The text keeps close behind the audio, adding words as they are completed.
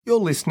You're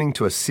listening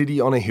to a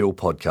City on a Hill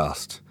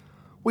podcast.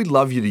 We'd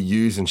love you to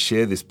use and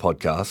share this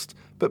podcast,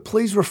 but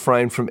please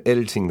refrain from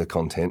editing the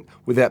content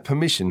without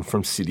permission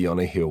from City on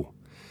a Hill.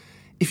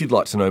 If you'd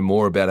like to know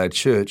more about our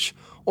church,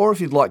 or if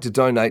you'd like to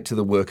donate to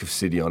the work of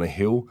City on a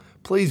Hill,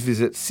 please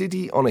visit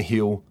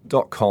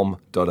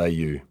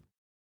cityonahill.com.au.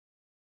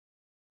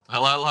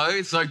 Hello.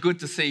 It's so good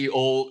to see you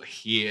all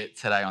here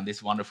today on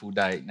this wonderful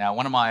day. Now,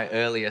 one of my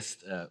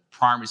earliest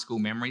primary school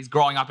memories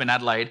growing up in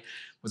Adelaide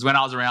was when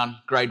I was around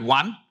grade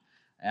 1,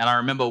 and I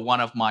remember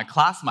one of my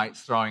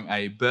classmates throwing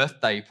a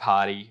birthday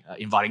party,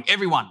 inviting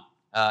everyone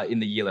in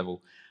the year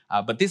level.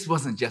 But this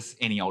wasn't just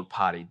any old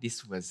party.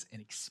 This was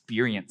an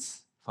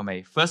experience for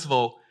me. First of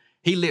all,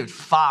 he lived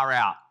far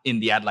out in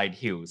the Adelaide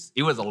Hills.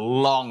 It was a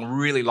long,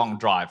 really long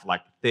drive,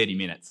 like 30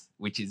 minutes,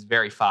 which is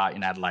very far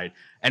in Adelaide.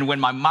 And when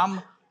my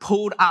mum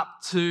pulled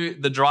up to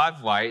the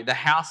driveway, the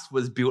house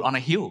was built on a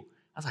hill.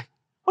 I was like,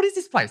 what is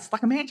this place? It's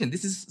like a mansion.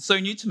 This is so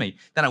new to me.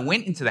 Then I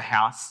went into the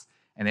house,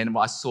 and then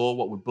I saw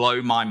what would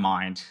blow my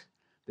mind.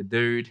 The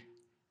dude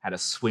had a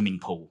swimming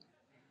pool.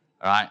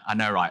 All right, I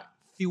know, right?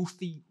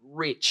 Filthy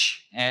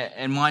rich.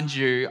 And mind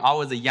you, I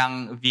was a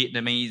young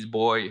Vietnamese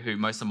boy who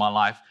most of my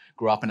life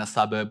grew up in a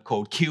suburb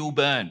called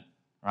Kilburn.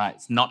 Right?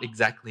 It's not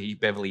exactly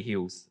Beverly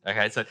Hills.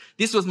 Okay, so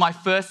this was my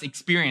first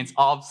experience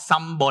of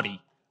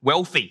somebody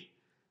wealthy.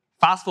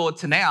 Fast forward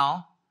to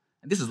now,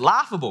 and this is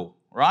laughable,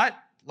 right?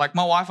 Like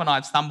my wife and I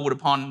have stumbled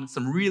upon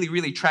some really,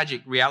 really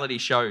tragic reality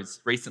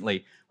shows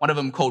recently. One of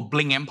them called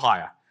Bling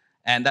Empire.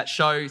 And that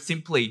show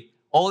simply,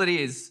 all it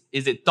is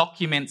it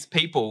documents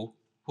people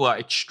who are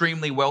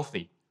extremely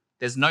wealthy.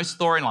 There's no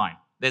storyline.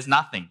 There's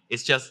nothing.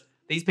 It's just,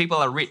 these people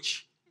are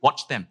rich.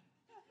 Watch them.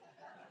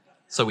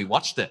 So we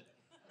watched it,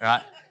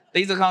 right?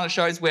 These are the kind of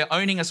shows where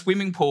owning a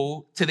swimming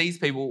pool to these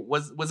people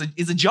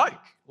is a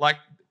joke. Like,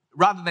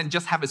 rather than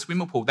just have a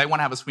swimming pool, they want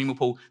to have a swimming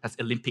pool that's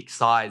Olympic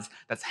size,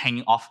 that's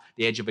hanging off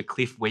the edge of a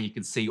cliff where you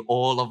can see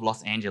all of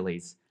Los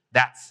Angeles.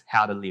 That's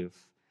how to live.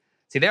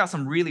 See, there are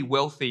some really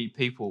wealthy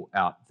people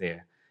out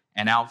there,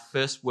 and our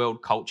first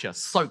world culture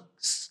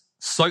soaks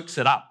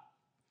it up.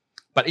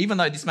 But even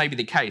though this may be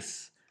the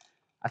case,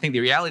 I think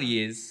the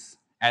reality is,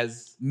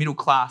 as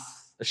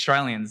middle-class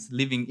Australians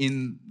living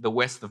in the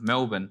west of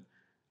Melbourne,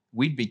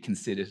 we'd be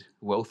considered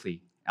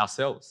wealthy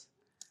ourselves.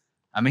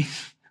 I mean,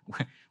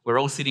 we're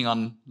all sitting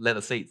on leather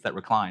seats that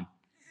recline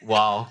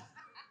while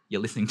you're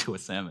listening to a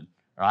sermon,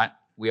 right?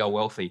 We are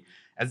wealthy.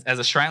 As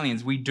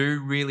Australians, we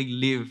do really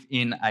live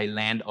in a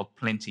land of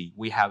plenty.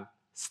 We have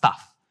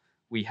stuff.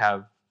 We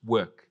have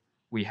work.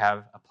 We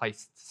have a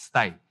place to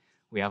stay.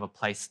 We have a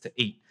place to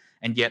eat.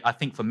 And yet, I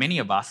think for many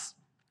of us,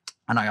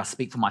 and I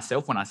speak for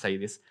myself when I say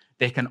this,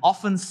 there can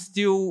often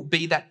still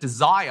be that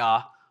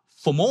desire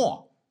for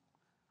more.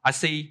 I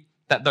see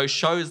that those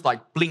shows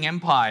like Bling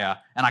Empire,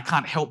 and I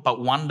can't help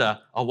but wonder,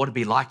 what it'd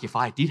be like if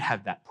I did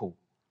have that pool.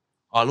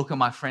 I look at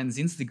my friend's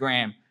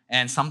Instagram,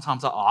 and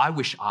sometimes I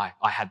wish I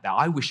had that.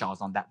 I wish I was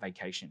on that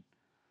vacation.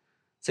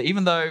 So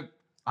even though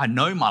I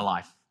know my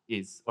life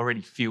is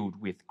already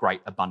filled with great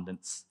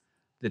abundance,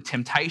 the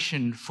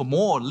temptation for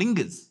more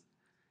lingers.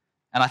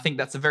 And I think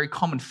that's a very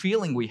common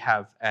feeling we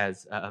have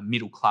as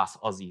middle-class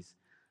Aussies.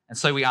 And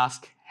so we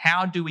ask,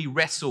 how do we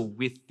wrestle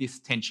with this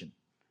tension?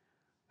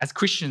 As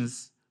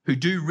Christians who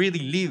do really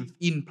live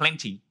in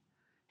plenty,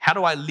 how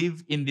do I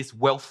live in this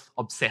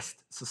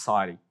wealth-obsessed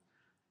society?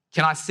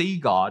 Can I see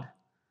God?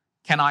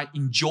 Can I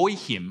enjoy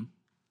him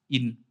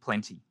in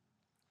plenty?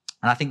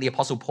 And I think the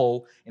Apostle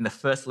Paul in the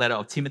first letter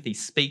of Timothy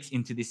speaks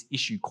into this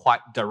issue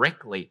quite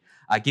directly,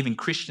 giving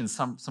Christians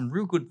some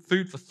real good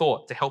food for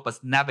thought to help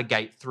us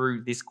navigate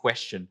through this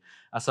question.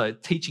 So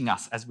teaching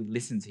us as we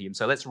listen to him.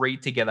 So let's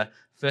read together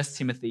 1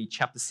 Timothy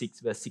chapter 6,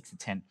 verse 6 to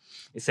 10.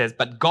 It says,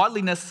 "But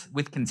godliness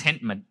with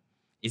contentment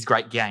is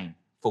great gain.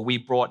 For we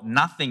brought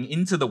nothing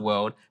into the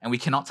world, and we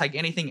cannot take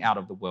anything out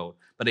of the world.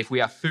 But if we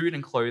have food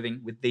and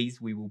clothing, with these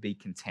we will be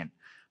content.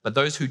 But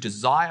those who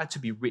desire to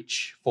be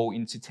rich fall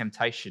into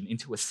temptation,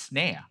 into a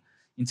snare,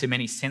 into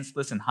many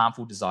senseless and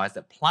harmful desires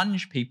that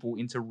plunge people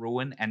into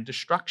ruin and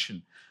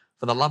destruction.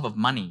 For the love of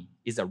money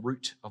is a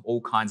root of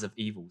all kinds of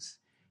evils.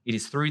 It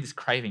is through this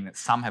craving that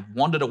some have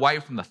wandered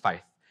away from the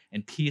faith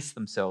and pierced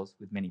themselves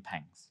with many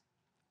pangs."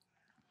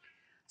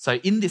 So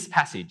in this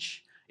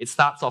passage, it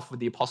starts off with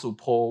the Apostle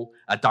Paul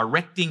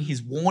directing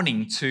his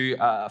warning to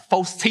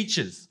false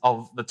teachers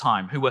of the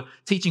time who were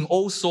teaching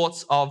all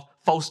sorts of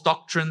false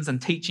doctrines and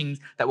teachings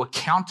that were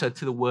counter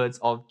to the words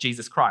of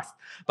Jesus Christ.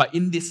 But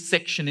in this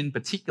section in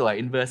particular,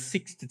 in verse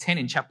 6 to 10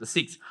 in chapter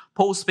 6,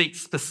 Paul speaks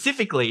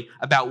specifically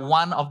about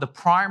one of the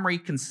primary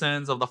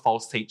concerns of the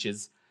false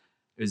teachers,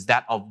 is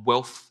that of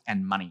wealth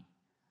and money.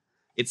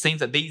 It seems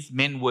that these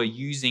men were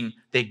using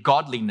their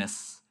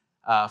godliness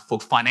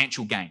for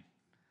financial gain.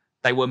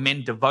 They were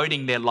men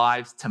devoting their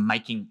lives to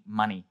making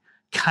money.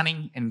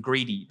 Cunning and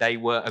greedy, they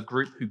were a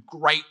group who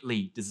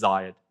greatly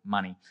desired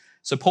money.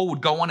 So Paul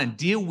would go on and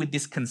deal with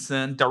this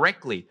concern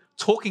directly,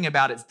 talking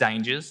about its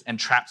dangers and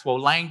traps while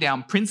laying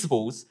down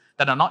principles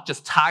that are not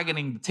just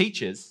targeting the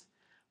teachers,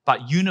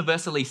 but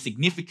universally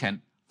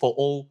significant for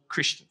all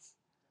Christians.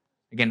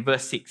 Again,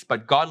 verse 6,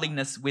 but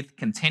godliness with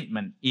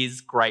contentment is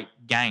great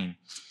gain.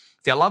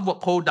 See, I love what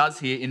Paul does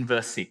here in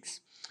verse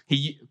 6.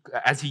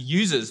 As he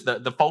uses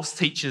the false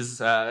teachers'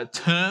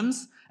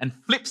 terms and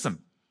flips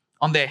them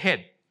on their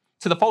head.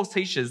 To the false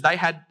teachers, they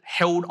had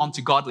held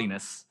onto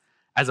godliness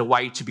as a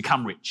way to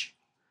become rich.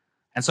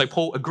 And so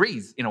Paul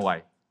agrees in a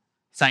way,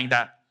 saying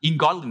that in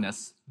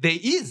godliness, there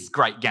is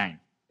great gain.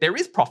 There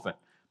is profit,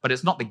 but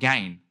it's not the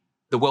gain,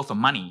 the wealth of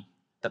money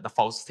that the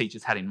false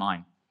teachers had in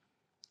mind.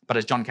 But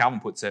as John Calvin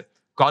puts it,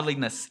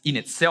 godliness in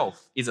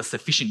itself is a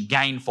sufficient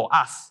gain for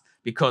us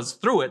because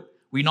through it,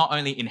 we not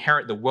only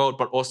inherit the world,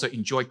 but also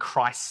enjoy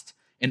Christ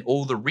and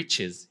all the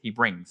riches he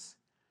brings.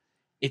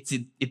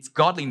 It's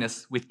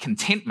godliness with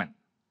contentment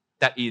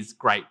that is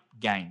great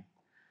gain.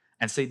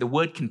 And see, the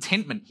word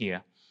contentment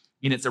here,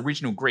 in its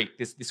original Greek,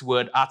 this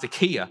word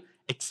artakia,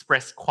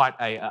 expressed quite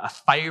a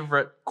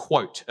favorite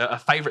quote, a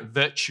favorite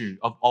virtue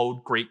of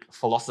old Greek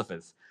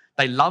philosophers.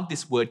 They loved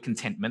this word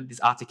contentment, this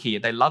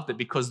artakia. They loved it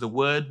because the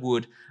word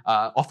would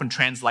often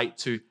translate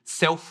to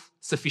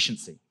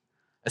self-sufficiency,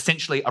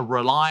 essentially a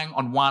relying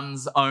on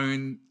one's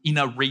own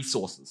inner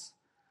resources.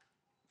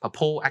 But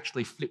Paul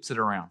actually flips it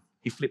around.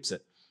 He flips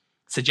it,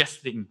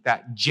 suggesting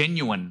that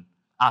genuine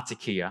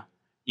artakia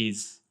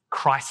is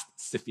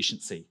Christ's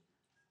sufficiency,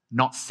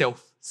 not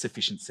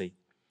self-sufficiency.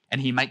 And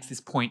he makes this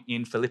point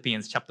in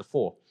Philippians chapter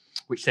 4,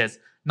 which says,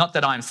 not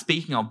that I am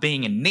speaking of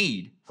being in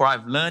need, for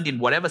I've learned in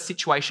whatever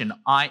situation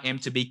I am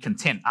to be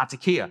content.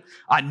 Artakia,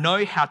 I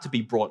know how to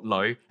be brought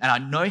low, and I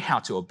know how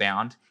to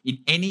abound. In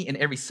any and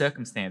every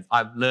circumstance,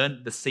 I've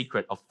learned the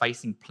secret of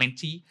facing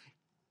plenty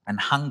and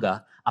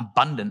hunger,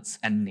 abundance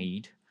and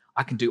need.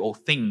 I can do all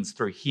things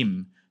through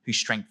him who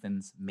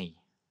strengthens me.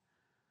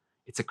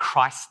 It's a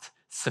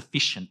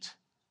Christ-sufficient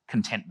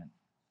contentment.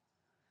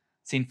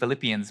 See, in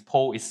Philippians,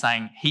 Paul is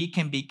saying he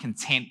can be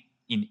content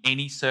in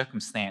any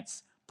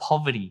circumstance,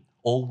 poverty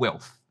or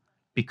wealth,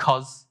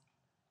 because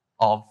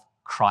of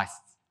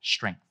Christ's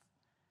strength.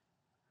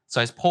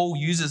 So as Paul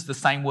uses the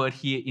same word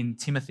here in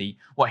Timothy,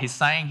 what he's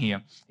saying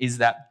here is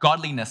that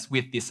godliness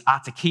with this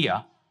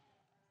artakia,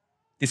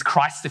 this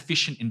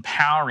Christ-sufficient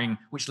empowering,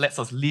 which lets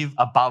us live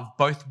above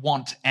both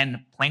want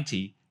and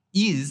plenty,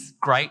 is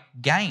great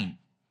gain.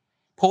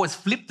 Paul has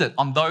flipped it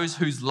on those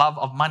whose love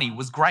of money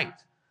was great.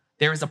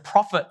 There is a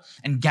profit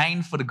and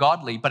gain for the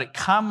godly, but it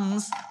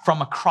comes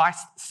from a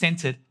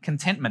Christ-centered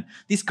contentment.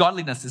 This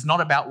godliness is not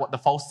about what the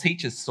false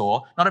teachers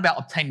saw, not about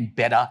obtaining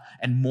better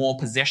and more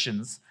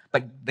possessions,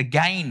 but the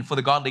gain for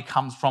the godly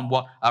comes from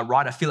what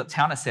writer Philip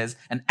Towner says,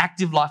 an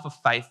active life of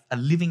faith, a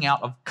living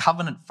out of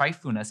covenant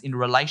faithfulness in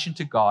relation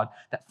to God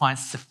that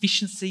finds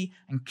sufficiency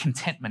and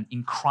contentment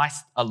in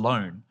Christ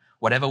alone,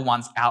 whatever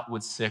one's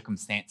outward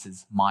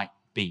circumstances might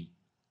be.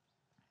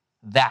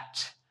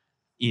 That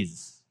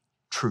is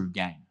true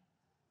gain.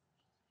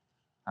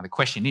 Now, the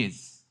question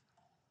is,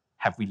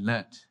 have we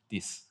learnt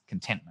this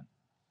contentment?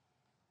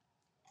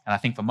 And I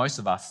think for most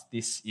of us,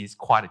 this is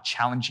quite a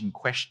challenging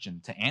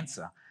question to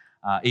answer,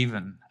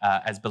 even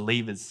as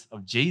believers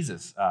of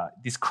Jesus.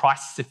 This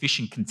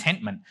Christ-sufficient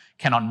contentment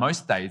can on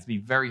most days be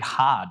very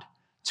hard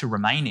to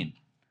remain in.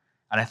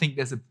 And I think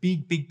there's a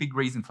big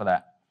reason for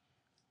that.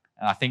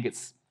 And I think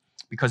it's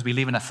because we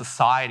live in a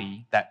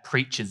society that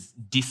preaches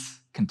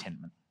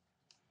discontentment.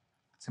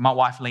 So my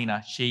wife,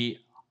 Lena, she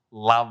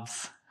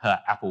loves her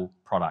Apple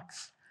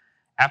products.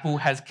 Apple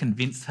has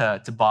convinced her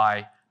to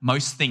buy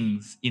most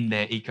things in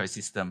their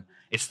ecosystem.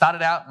 It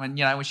started out when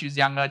she was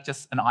younger,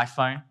 just an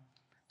iPhone.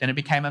 Then it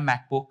became a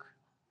MacBook.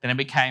 Then it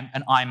became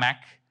an iMac.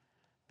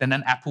 Then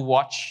an Apple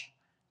Watch.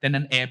 Then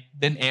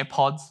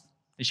AirPods.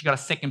 Then she got a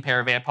second pair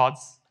of AirPods.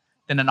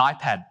 Then an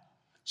iPad.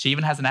 She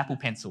even has an Apple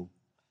Pencil.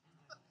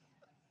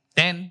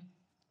 Then,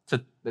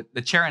 to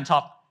the cherry on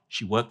top,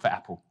 she worked for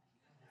Apple.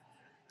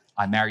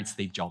 I married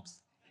Steve Jobs,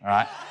 all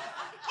right?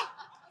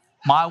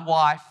 My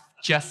wife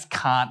just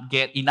can't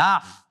get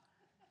enough.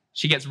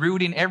 She gets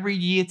reeled in every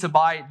year to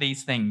buy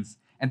these things.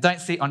 And don't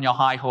sit on your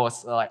high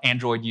horse like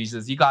Android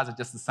users. You guys are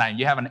just the same.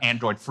 You have an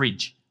Android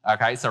fridge,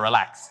 okay? So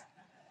relax.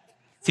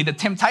 See, the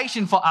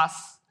temptation for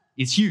us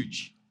is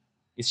huge.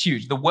 It's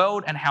huge. The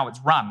world and how it's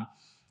run,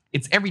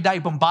 it's every day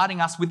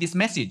bombarding us with this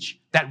message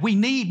that we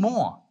need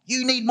more.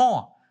 You need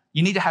more.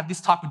 You need to have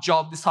this type of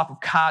job, this type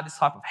of car, this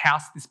type of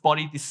house, this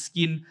body, this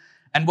skin.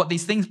 And what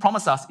these things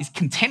promise us is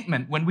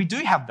contentment when we do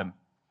have them.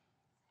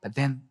 But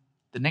then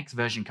the next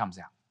version comes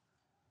out.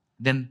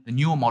 Then the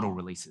newer model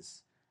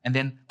releases. And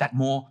then that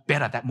more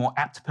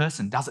apt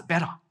person does it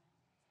better.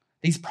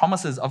 These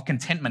promises of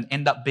contentment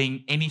end up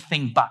being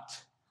anything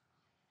but.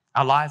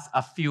 Our lives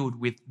are filled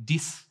with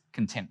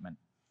discontentment.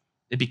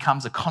 It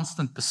becomes a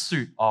constant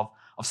pursuit of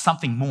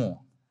something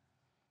more,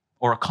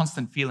 or a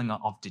constant feeling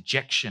of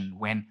dejection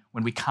when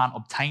we can't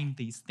obtain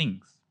these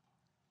things.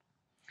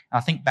 And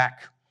I think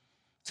back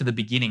to the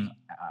beginning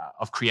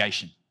of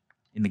creation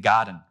in the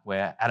garden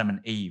where Adam and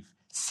Eve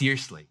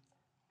seriously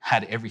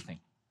had everything.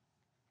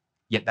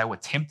 Yet they were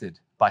tempted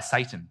by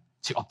Satan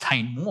to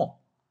obtain more.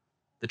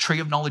 The tree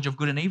of knowledge of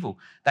good and evil.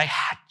 They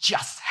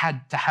just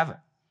had to have it.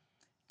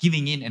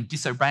 Giving in and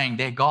disobeying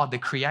their God, their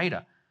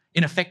creator.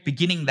 In effect,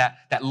 beginning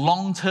that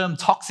long-term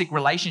toxic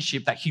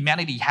relationship that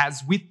humanity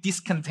has with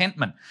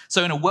discontentment.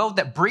 So in a world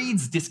that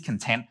breeds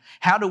discontent,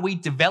 how do we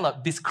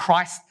develop this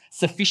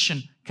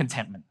Christ-sufficient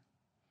contentment?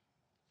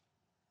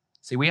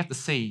 See, we have to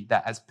see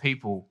that as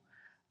people,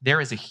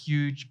 there is a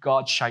huge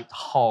God-shaped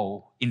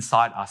hole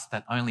inside us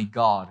that only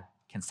God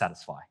can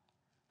satisfy.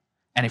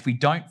 And if we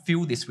don't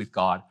fill this with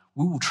God,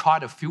 we will try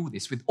to fill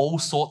this with all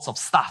sorts of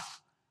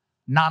stuff,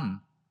 none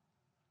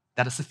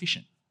that are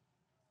sufficient.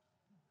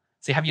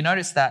 See, have you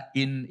noticed that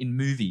in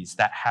movies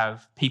that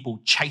have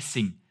people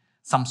chasing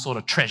some sort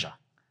of treasure,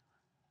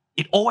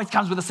 it always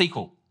comes with a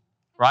sequel,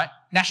 right?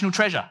 National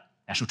Treasure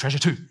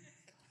 2.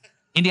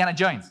 Indiana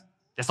Jones,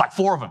 there's like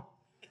 4 of them.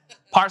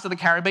 Pirates of the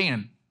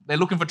Caribbean, they're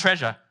looking for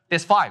treasure.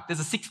 There's 5. There's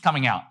a 6th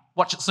coming out.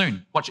 Watch it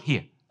soon. Watch it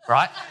here,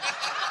 right?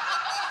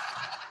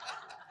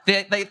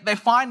 They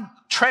find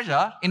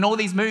treasure in all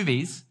these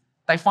movies.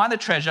 They find the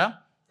treasure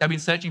they've been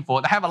searching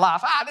for. They have a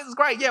laugh. This is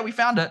great. Yeah, we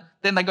found it.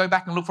 Then they go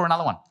back and look for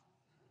another one.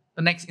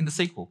 In the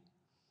sequel,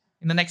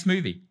 in the next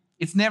movie.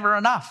 It's never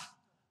enough.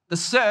 The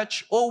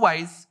search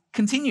always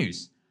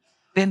continues.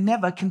 They're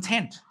never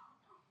content.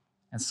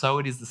 And so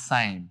it is the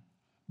same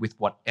with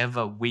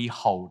whatever we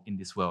hold in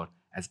this world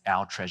as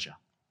our treasure.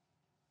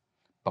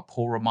 But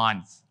Paul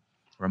reminds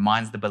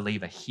the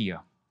believer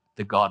here,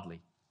 the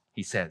godly,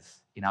 he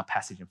says in our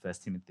passage in 1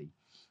 Timothy,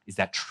 is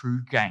that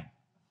true gain,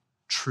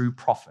 true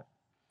profit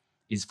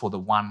is for the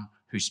one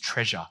whose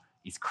treasure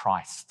is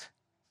Christ.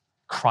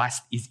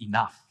 Christ is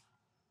enough.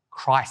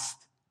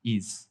 Christ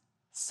is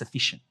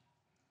sufficient.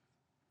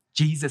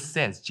 Jesus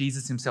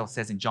himself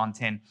says in John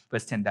 10,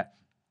 verse 10, that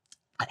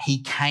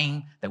he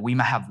came that we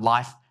may have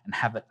life and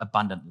have it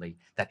abundantly,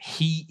 that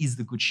he is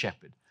the good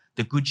shepherd.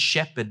 The good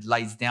shepherd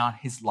lays down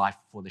his life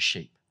for the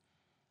sheep.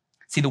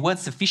 See, the word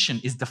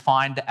sufficient is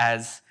defined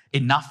as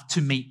enough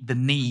to meet the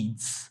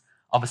needs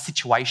of a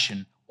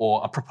situation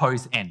or a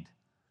proposed end.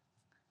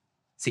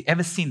 See,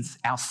 ever since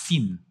our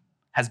sin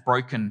has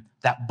broken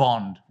that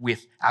bond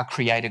with our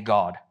Creator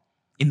God,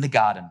 in the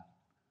garden,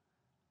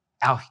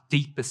 our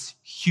deepest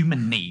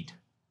human need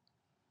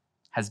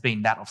has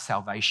been that of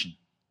salvation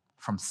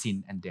from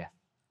sin and death.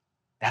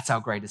 That's our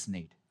greatest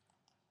need.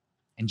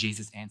 And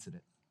Jesus answered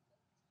it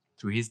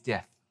through his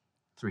death,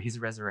 through his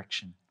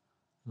resurrection,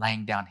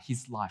 laying down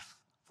his life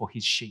for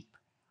his sheep.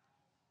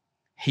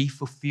 He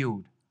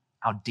fulfilled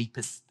our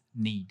deepest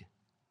need.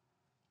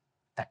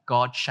 That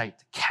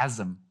God-shaped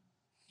chasm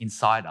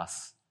inside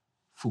us,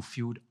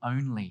 fulfilled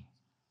only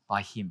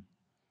by him.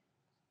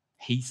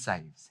 He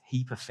saves,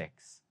 he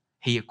perfects,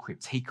 he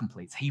equips, he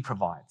completes, he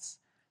provides.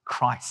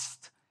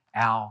 Christ,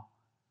 our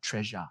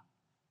treasure.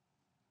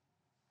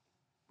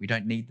 We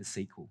don't need the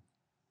sequel.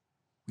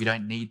 We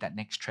don't need that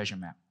next treasure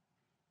map.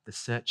 The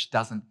search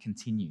doesn't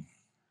continue.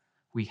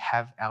 We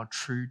have our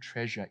true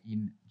treasure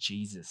in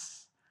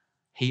Jesus.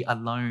 He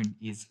alone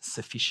is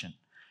sufficient.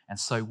 And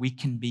so we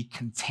can be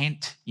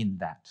content in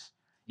that.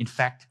 In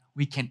fact,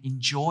 we can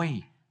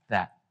enjoy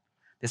that.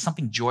 There's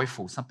something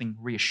joyful, something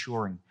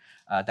reassuring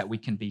that we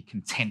can be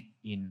content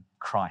in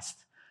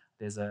Christ.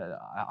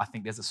 I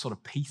think there's a sort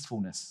of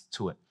peacefulness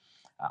to it.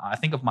 I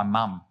think of my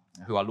mum,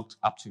 who I looked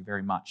up to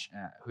very much,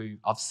 who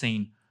I've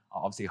seen,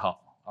 obviously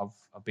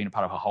I've been a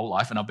part of her whole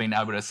life, and I've been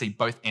able to see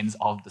both ends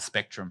of the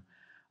spectrum,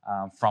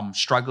 from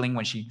struggling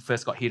when she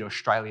first got here to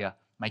Australia,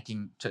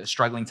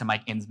 struggling to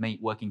make ends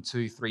meet, working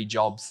 2-3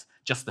 jobs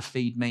just to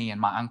feed me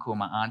and my uncle and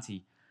my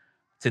auntie,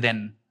 to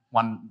then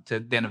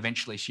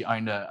eventually she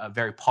owned a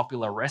very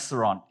popular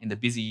restaurant in the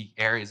busy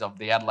areas of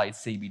the Adelaide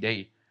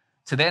CBD,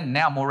 to then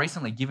now more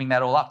recently giving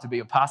that all up to be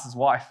a pastor's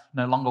wife,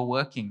 no longer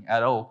working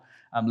at all,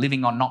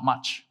 living on not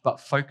much, but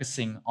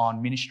focusing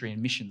on ministry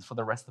and missions for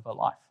the rest of her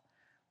life.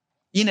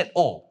 In it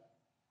all,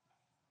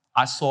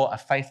 I saw a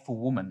faithful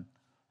woman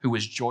who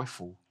was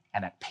joyful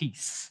and at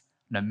peace,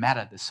 no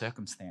matter the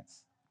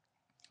circumstance.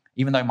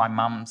 Even though my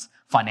mum's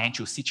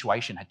financial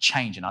situation had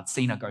changed and I'd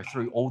seen her go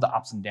through all the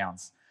ups and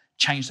downs,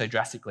 changed so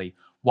drastically,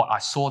 what I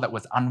saw that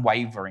was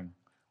unwavering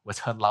was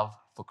her love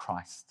for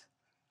Christ,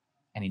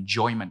 an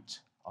enjoyment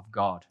of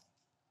God,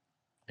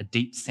 a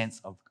deep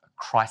sense of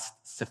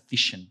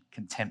Christ-sufficient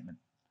contentment.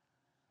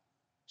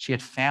 She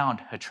had found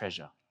her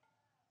treasure,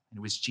 and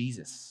it was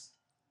Jesus,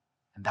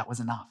 and that was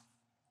enough.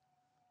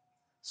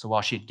 So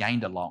while she had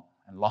gained a lot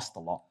and lost a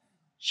lot,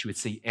 she would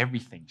see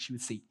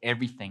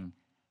everything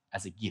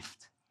as a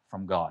gift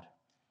from God,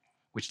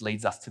 which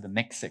leads us to the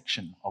next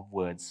section of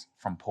words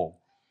from Paul.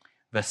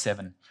 Verse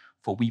 7,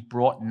 for we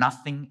brought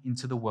nothing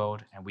into the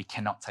world and we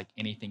cannot take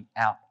anything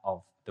out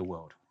of the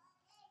world.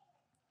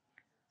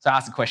 So I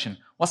asked the question,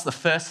 what's the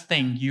first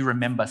thing you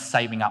remember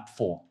saving up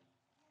for?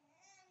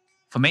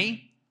 For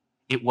me,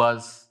 it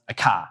was a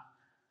car.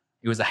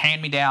 It was a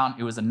hand-me-down.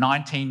 It was a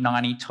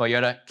 1990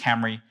 Toyota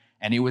Camry,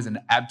 and it was an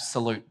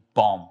absolute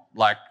bomb.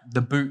 Like,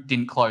 the boot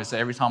didn't close, so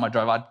every time I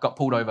drove, I got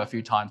pulled over a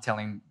few times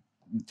telling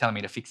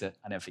me to fix it.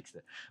 I never fixed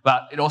it.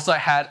 But it also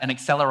had an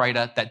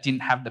accelerator that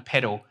didn't have the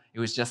pedal. It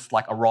was just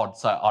like a rod,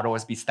 so I'd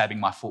always be stabbing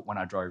my foot when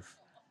I drove.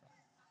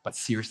 But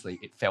seriously,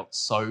 it felt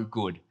so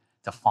good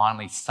to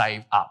finally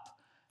save up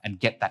and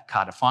get that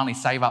car, to finally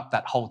save up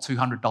that whole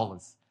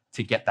 $200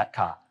 to get that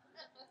car.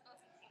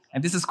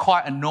 And this is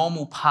quite a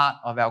normal part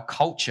of our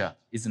culture,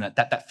 isn't it?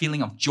 That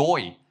feeling of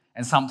joy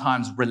and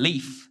sometimes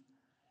relief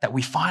that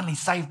we finally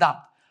saved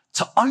up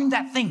to own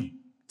that thing,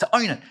 to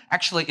own it.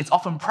 Actually, it's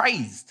often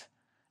praised,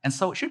 and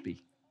so it should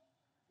be.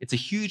 It's a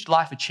huge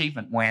life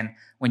achievement when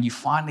you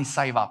finally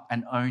save up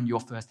and own your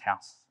first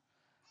house.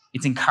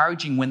 It's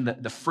encouraging when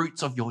the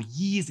fruits of your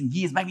years and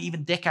years, maybe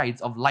even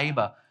decades of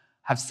labor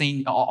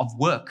of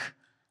work,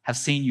 have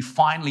seen you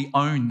finally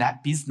own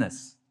that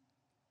business.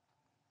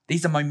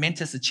 These are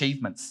momentous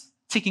achievements,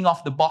 ticking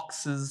off the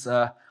boxes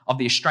of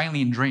the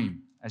Australian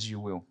dream, as you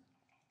will.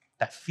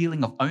 That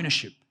feeling of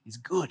ownership is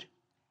good.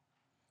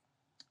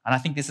 And I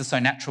think this is so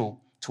natural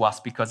to us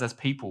because as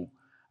people,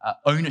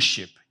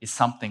 ownership is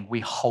something we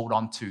hold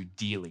on to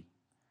dearly.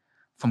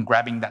 From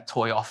grabbing that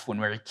toy off when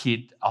we're a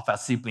kid off our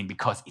sibling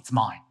because it's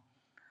mine,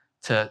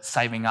 to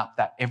saving up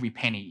that every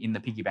penny in the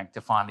piggy bank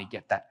to finally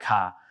get that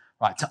car,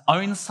 right? To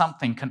own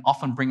something can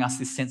often bring us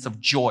this sense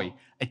of joy,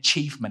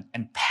 achievement,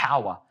 and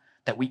power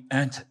that we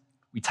earned it.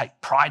 We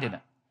take pride in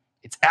it.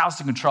 It's ours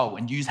to control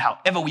and use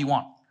however we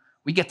want.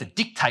 We get to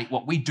dictate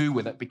what we do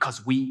with it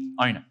because we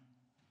own it.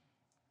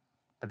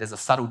 But there's a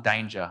subtle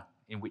danger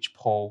in which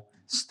Paul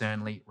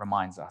sternly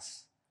reminds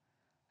us.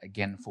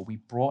 Again, for we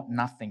brought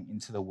nothing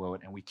into the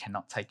world and we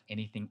cannot take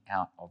anything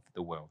out of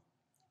the world.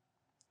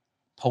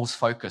 Paul's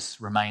focus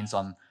remains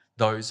on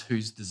those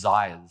whose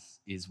desires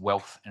is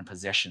wealth and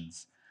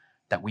possessions,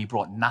 that we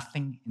brought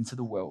nothing into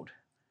the world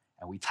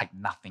and we take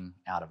nothing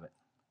out of it.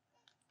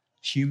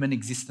 Human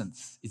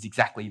existence is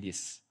exactly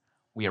this.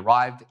 We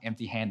arrived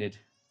empty-handed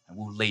and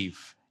we'll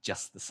leave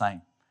just the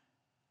same.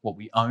 What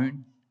we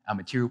own, our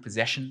material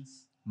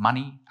possessions,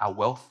 money, our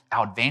wealth,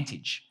 our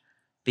advantage,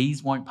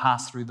 these won't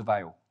pass through the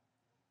veil.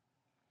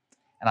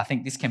 And I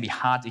think this can be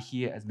hard to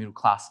hear as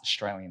middle-class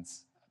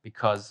Australians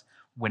because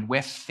when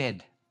we're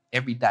fed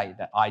every day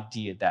that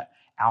idea that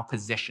our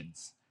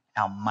possessions,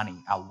 our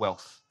money, our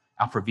wealth,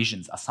 our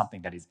provisions are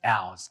something that is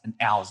ours and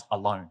ours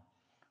alone,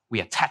 we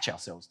attach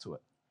ourselves to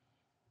it.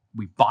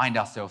 We bind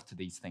ourselves to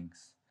these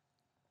things.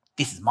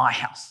 This is my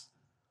house.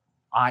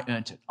 I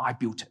earned it. I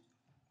built it.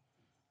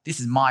 This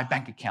is my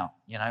bank account.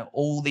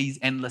 All these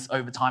endless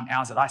overtime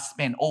hours that I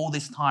spend all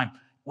this time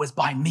was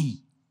by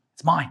me.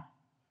 It's mine.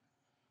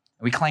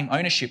 And we claim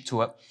ownership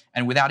to it,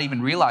 and without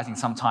even realizing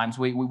sometimes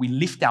we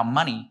lift our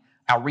money,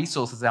 our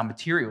resources, our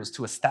materials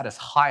to a status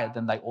higher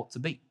than they ought to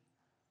be.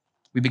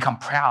 We become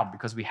proud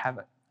because we have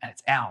it and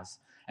it's ours.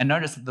 And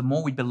notice that the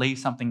more we believe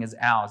something is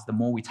ours, the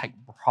more we take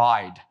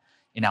pride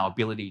in our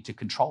ability to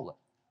control it.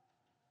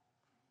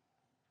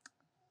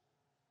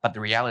 But the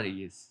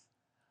reality is,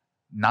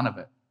 none of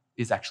it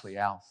is actually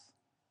ours.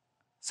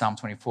 Psalm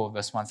 24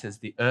 verse 1 says,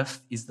 "The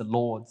earth is the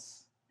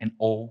Lord's and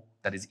all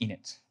that is in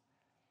it."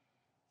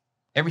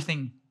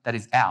 Everything that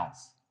is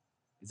ours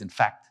is in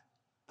fact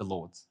the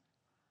Lord's.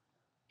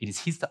 It is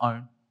His to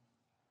own,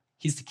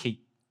 His to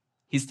keep,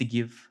 His to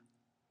give.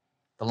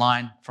 The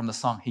line from the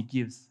song, He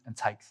gives and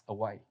takes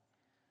away.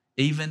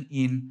 Even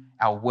in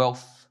our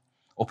wealth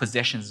or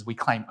possessions we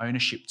claim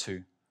ownership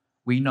to,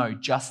 we know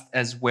just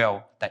as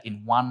well that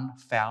in one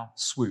foul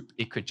swoop,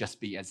 it could just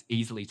be as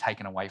easily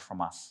taken away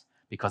from us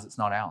because it's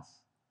not ours.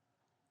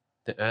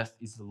 The earth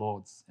is the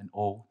Lord's and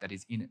all that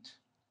is in it.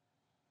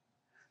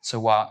 So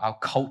while our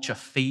culture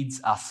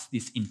feeds us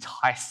this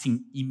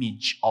enticing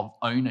image of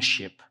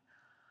ownership,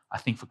 I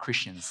think for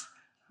Christians,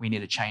 we need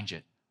to change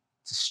it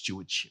to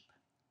stewardship.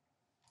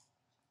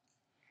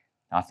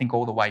 Now, I think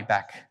all the way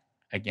back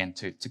again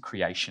to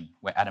creation,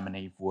 where Adam and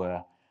Eve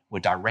were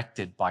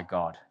directed by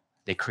God,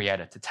 their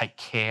creator, to take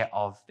care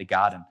of the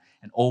garden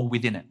and all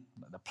within it,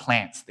 the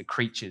plants, the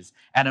creatures.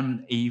 Adam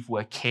and Eve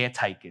were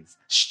caretakers,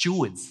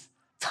 stewards,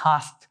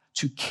 tasked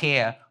to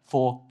care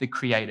for the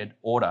created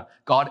order.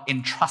 God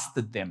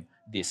entrusted them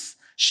this,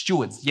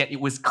 stewards, yet it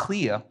was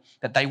clear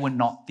that they were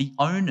not the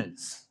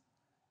owners.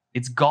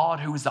 It's God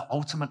who is the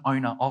ultimate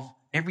owner of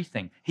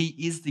everything. He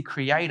is the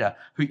creator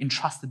who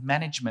entrusted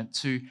management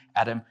to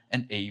Adam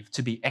and Eve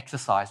to be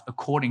exercised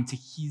according to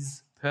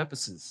His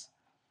purposes.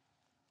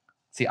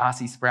 See,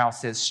 R.C. Sproul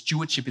says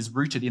stewardship is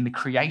rooted in the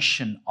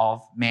creation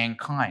of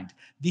mankind.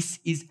 This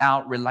is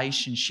our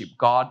relationship.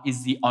 God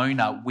is the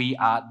owner. We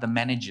are the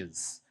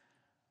managers.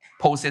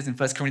 Paul says in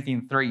 1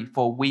 Corinthians 3,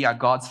 "For we are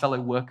God's fellow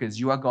workers.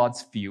 You are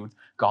God's field,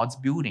 God's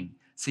building."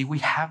 See, we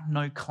have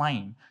no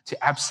claim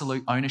to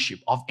absolute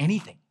ownership of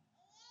anything.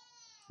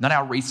 Not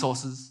our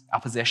resources, our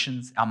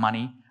possessions, our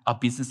money, our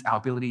business, our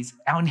abilities,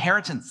 our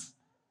inheritance.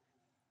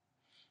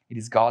 It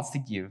is God's to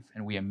give,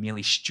 and we are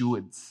merely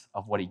stewards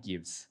of what He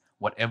gives,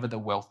 whatever the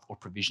wealth or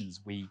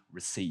provisions we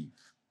receive.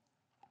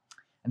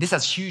 And this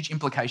has huge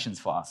implications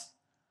for us,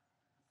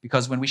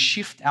 because when we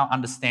shift our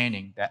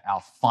understanding that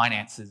our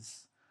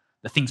finances,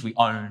 the things we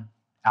own,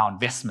 our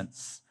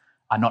investments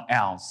are not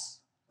ours,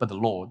 but the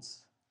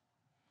Lord's,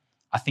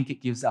 I think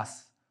it gives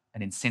us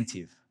an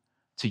incentive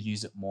to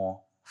use it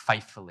more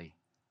faithfully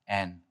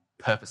and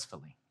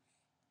purposefully.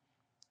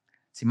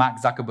 See,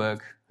 Mark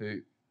Zuckerberg,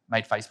 who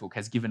made Facebook,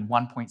 has given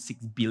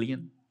 $1.6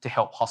 billion to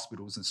help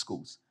hospitals and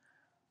schools.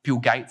 Bill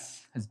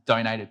Gates has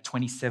donated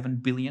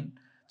 $27 billion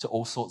to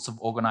all sorts of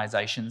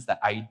organizations that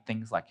aid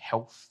things like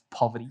health,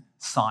 poverty,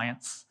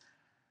 science.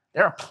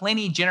 There are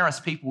plenty of generous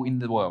people in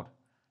the world,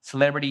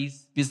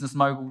 celebrities, business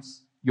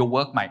moguls, your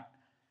workmate.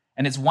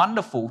 And it's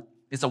wonderful.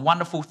 It's a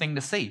wonderful thing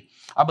to see.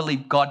 I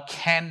believe God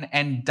can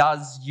and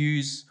does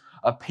use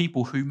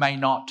people who may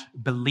not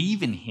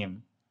believe in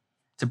him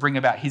to bring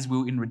about his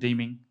will in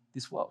redeeming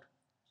this world.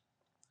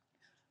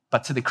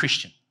 But to the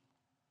Christian,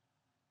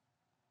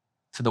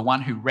 to the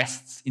one who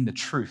rests in the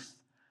truth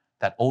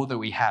that all that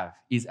we have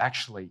is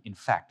actually, in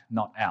fact,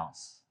 not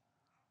ours,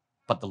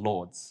 but the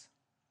Lord's.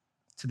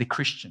 To the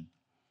Christian,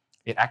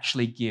 it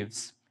actually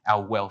gives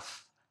our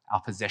wealth,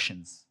 our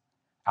possessions,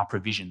 our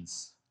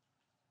provisions,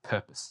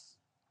 purpose.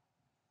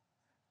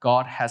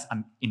 God has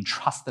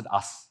entrusted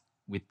us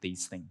with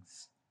these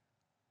things,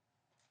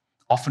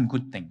 often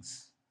good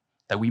things,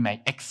 that we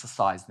may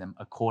exercise them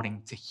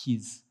according to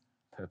his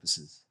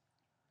purposes,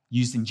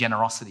 used in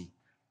generosity,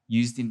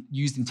 used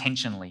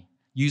intentionally,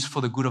 used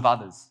for the good of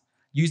others,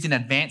 used in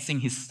advancing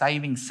his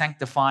saving,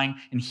 sanctifying,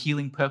 and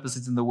healing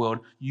purposes in the world,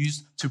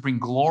 used to bring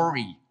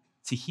glory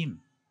to him.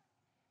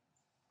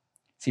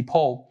 See,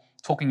 Paul,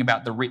 talking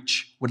about the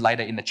rich, would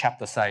later in the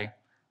chapter say,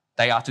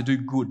 they are to do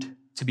good,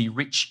 to be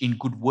rich in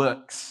good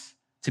works,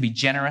 to be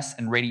generous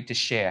and ready to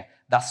share,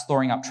 thus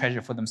storing up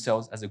treasure for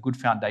themselves as a good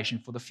foundation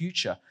for the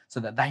future, so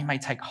that they may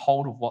take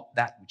hold of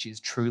that which is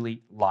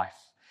truly life.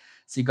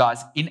 See,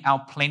 guys, in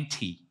our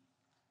plenty,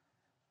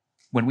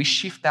 when we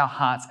shift our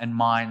hearts and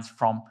minds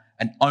from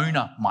an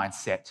owner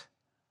mindset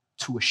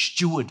to a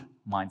steward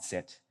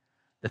mindset,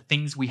 the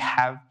things we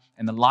have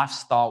and the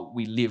lifestyle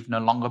we live no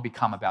longer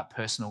become about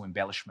personal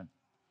embellishment.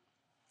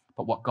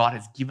 But what God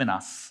has given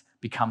us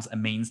becomes a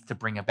means to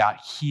bring about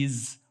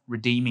his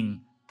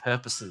redeeming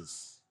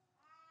purposes.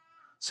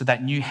 So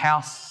that new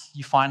house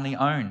you finally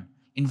own,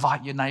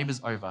 invite your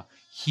neighbors over,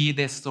 hear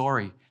their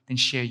story, then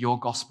share your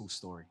gospel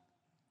story.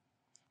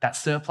 That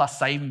surplus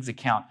savings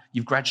account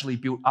you've gradually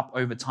built up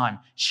over time,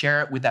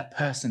 share it with that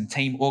person,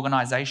 team,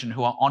 organization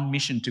who are on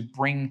mission to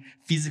bring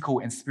physical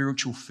and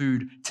spiritual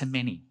food to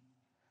many.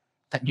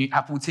 That new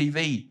Apple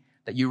TV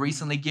that you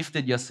recently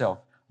gifted yourself,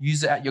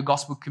 use it at your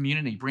gospel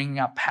community, bringing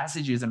up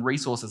passages and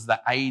resources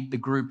that aid the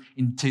group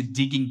into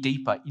digging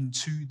deeper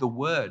into the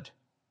word.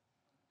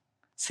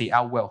 See,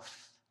 our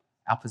wealth,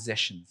 our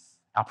possessions,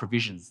 our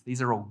provisions,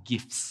 these are all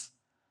gifts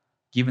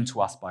given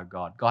to us by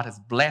God. God has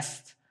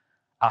blessed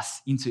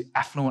us into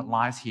affluent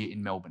lives here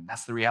in Melbourne.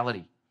 That's the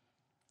reality.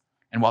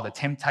 And while the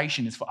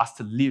temptation is for us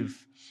to live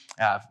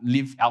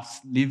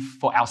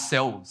for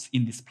ourselves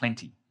in this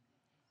plenty,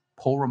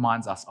 Paul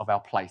reminds us of our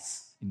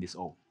place in this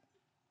all.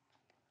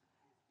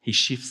 He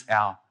shifts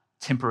our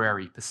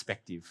temporary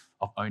perspective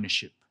of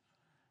ownership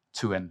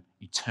to an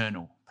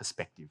eternal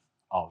perspective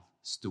of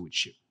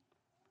stewardship.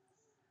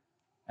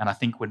 And I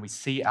think when we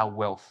see our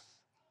wealth,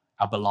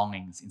 our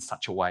belongings in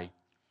such a way,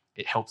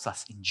 it helps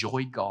us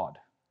enjoy God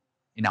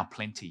in our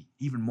plenty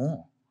even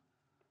more.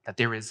 That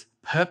there is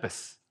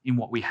purpose in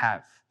what we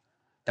have,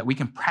 that we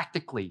can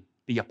practically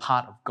be a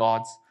part of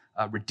God's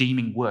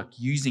redeeming work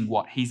using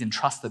what he's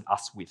entrusted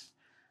us with.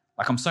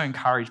 Like, I'm so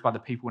encouraged by the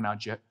people in our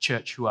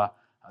church who are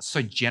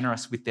so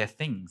generous with their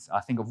things.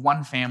 I think of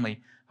one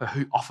family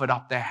who offered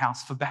up their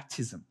house for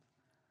baptism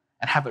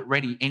and have it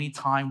ready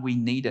anytime we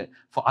need it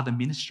for other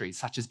ministries,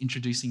 such as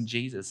introducing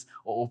Jesus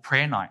or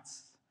prayer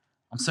nights.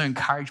 I'm so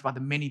encouraged by the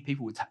many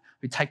people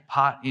who take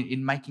part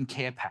in making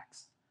care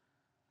packs,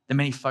 the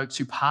many folks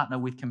who partner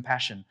with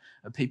Compassion,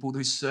 the people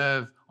who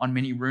serve on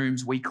many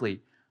rooms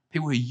weekly,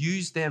 people who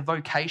use their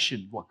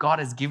vocation, what God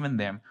has given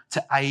them,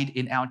 to aid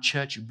in our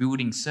church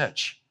building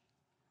search.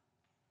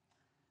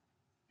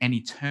 An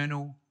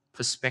eternal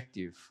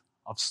perspective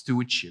of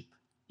stewardship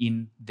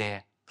in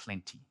their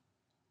plenty.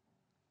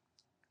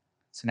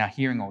 So now,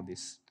 hearing all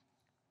this,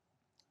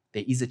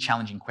 there is a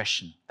challenging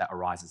question that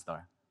arises though.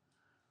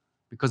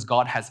 Because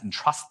God has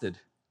entrusted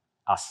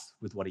us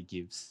with what he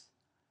gives.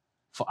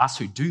 For us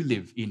who do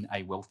live in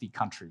a wealthy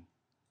country,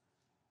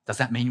 does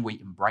that mean we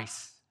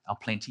embrace our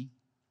plenty,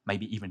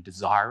 maybe even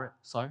desire it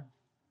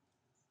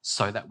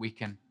so that we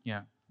can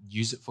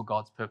use it for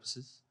God's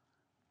purposes?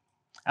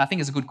 And I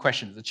think it's a good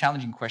question. It's a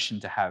challenging question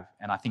to have,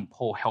 and I think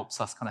Paul helps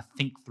us kind of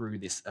think through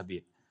this a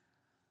bit.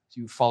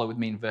 So you follow with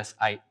me in verse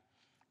 8.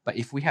 But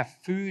if we have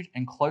food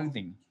and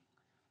clothing,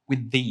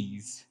 with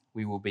these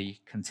we will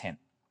be content.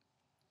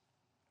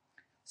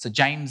 So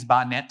James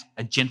Barnett,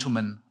 a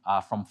gentleman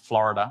from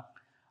Florida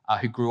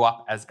who grew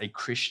up as a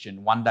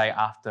Christian, one day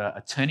after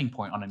a turning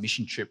point on a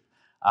mission trip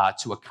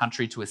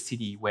to a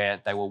city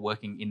where they were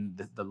working in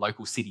the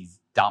local city's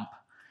dump,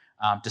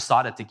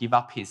 decided to give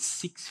up his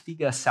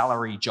 6-figure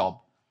salary job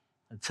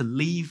to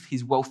leave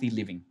his wealthy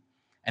living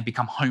and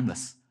become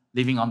homeless,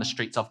 living on the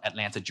streets of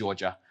Atlanta,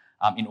 Georgia,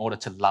 in order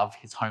to love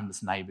his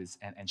homeless neighbors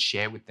and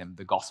share with them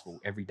the gospel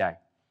every day.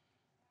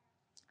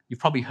 You've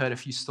probably heard a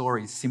few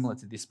stories similar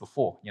to this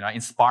before,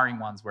 inspiring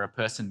ones where a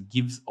person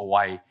gives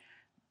away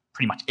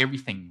pretty much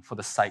everything for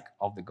the sake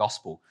of the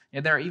gospel.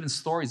 There are even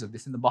stories of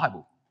this in the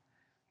Bible.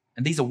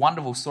 And these are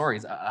wonderful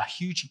stories, a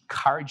huge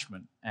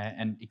encouragement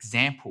and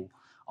example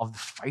of the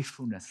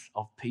faithfulness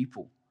of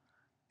people.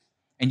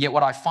 And yet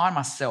what I find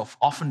myself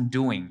often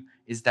doing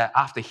is that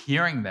after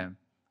hearing them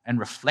and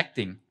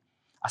reflecting,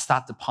 I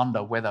start to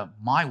ponder whether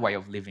my way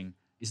of living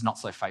is not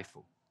so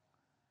faithful.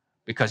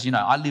 Because,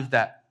 I live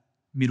that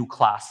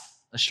middle-class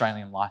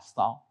Australian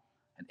lifestyle,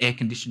 an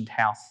air-conditioned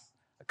house,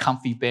 a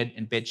comfy bed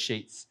and bed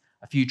sheets,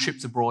 a few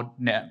trips abroad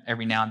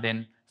every now and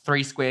then,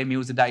 3 square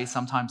meals a day,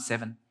 sometimes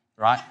 7,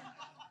 right?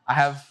 I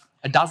have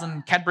a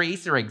dozen Cadbury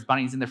Easter eggs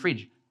bunnies in the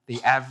fridge.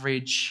 The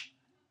average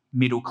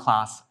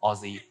middle-class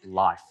Aussie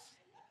life.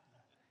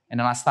 And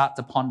then I start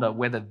to ponder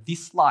whether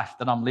this life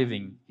that I'm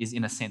living is,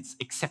 in a sense,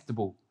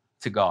 acceptable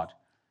to God.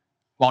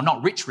 While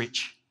not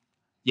rich,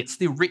 yet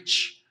still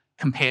rich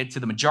compared to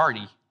the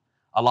majority,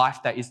 a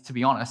life that is, to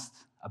be honest,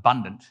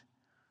 abundant,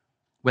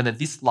 whether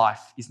this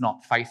life is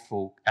not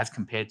faithful as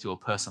compared to a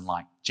person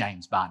like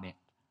James Barnett.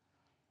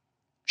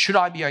 Should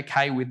I be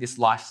okay with this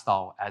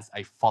lifestyle as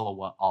a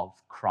follower of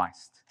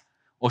Christ?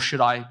 Or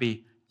should I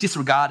be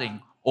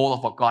disregarding all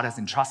of what God has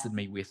entrusted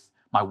me with,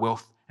 my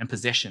wealth and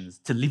possessions,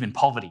 to live in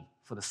poverty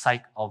for the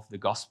sake of the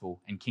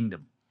gospel and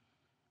kingdom?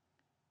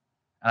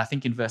 And I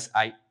think in verse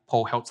 8,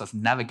 Paul helps us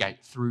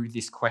navigate through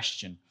this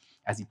question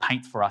as he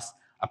paints for us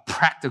a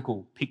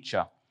practical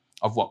picture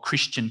of what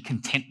Christian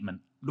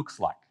contentment looks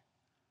like.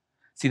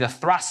 See, the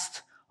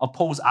thrust of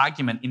Paul's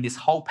argument in this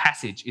whole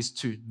passage is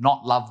to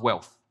not love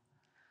wealth.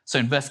 So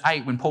in verse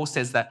 8, when Paul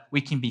says that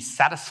we can be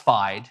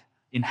satisfied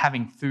in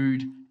having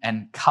food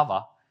and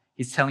cover,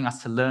 he's telling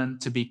us to learn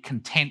to be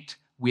content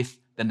with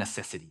the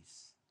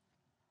necessities,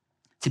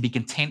 to be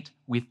content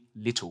with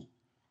little,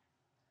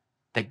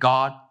 that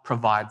God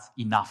provides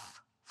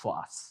enough for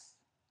us.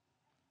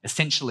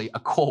 Essentially, a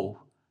call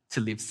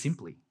to live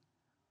simply.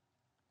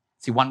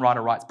 See, one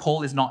writer writes,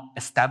 Paul is not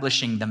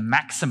establishing the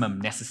maximum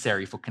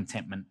necessary for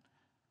contentment,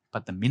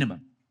 but the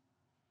minimum.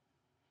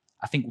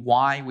 I think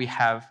why we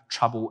have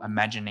trouble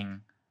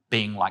imagining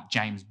being like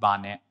James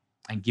Barnett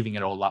and giving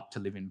it all up to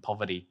live in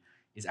poverty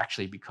is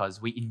actually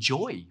because we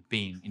enjoy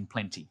being in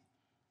plenty.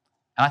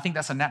 And I think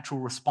that's a natural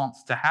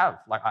response to have.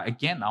 I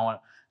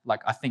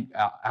think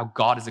our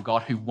God is a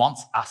God who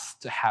wants us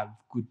to have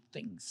good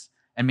things.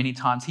 And many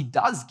times he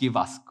does give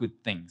us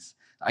good things.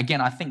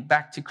 Again, I think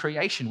back to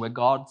creation, where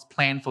God's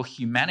plan for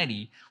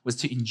humanity was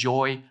to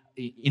enjoy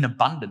in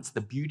abundance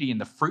the beauty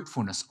and the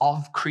fruitfulness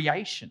of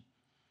creation.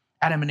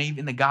 Adam and Eve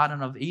in the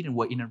Garden of Eden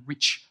were in a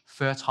rich,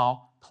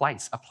 fertile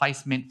place, a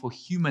place meant for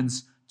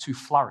humans to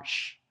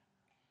flourish,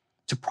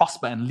 to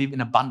prosper and live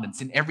in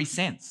abundance in every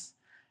sense.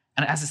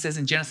 And as it says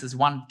in Genesis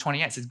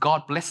 1:28, it says,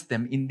 God blessed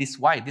them in this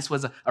way. This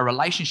was a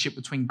relationship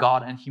between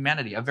God and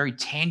humanity, a very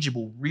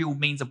tangible, real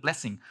means of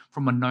blessing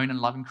from a known and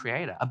loving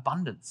creator,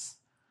 abundance.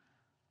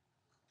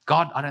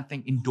 God, I don't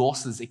think,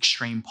 endorses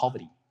extreme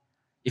poverty.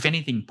 If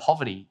anything,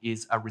 poverty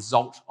is a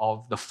result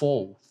of the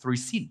fall through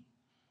sin.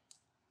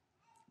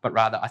 But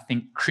rather, I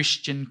think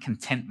Christian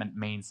contentment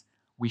means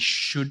we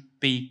should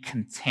be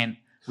content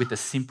with the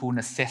simple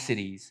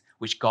necessities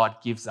which God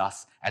gives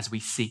us as we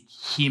seek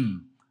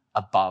him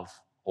above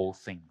all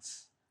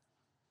things.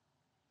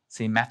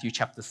 See, in Matthew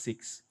chapter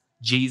 6,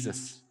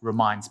 Jesus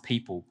reminds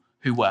people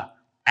who were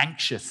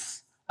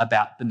anxious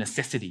about the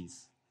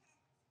necessities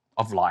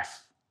of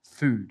life,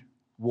 food,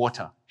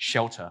 water,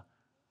 shelter.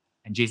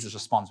 And Jesus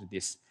responds with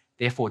this,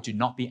 therefore do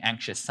not be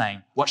anxious,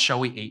 saying, what shall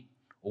we eat,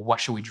 or what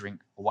shall we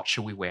drink, or what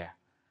shall we wear?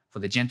 For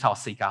the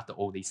Gentiles seek after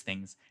all these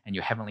things, and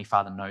your heavenly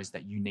Father knows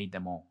that you need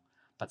them all.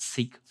 But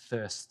seek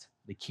first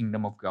the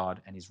kingdom of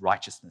God and his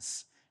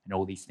righteousness, and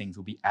all these things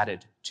will be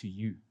added to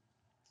you.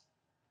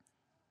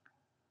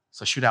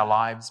 So should our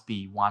lives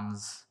be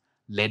ones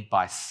led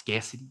by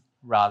scarcity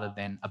rather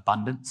than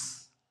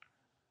abundance?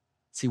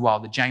 See, while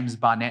the James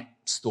Barnett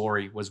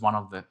story was one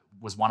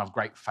of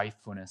great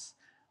faithfulness,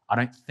 I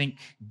don't think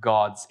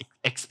God's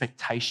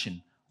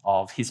expectation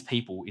of his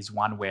people is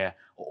one where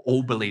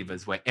all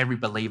believers, where every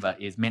believer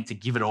is meant to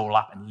give it all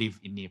up and live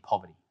in near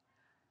poverty.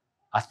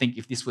 I think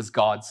if this was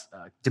God's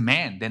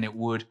demand, then it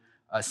would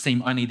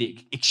seem only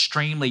the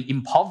extremely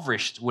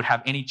impoverished would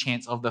have any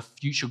chance of the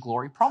future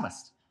glory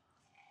promised.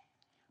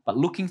 But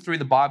looking through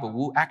the Bible,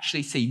 we'll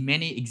actually see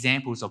many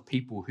examples of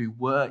people who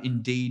were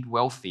indeed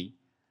wealthy,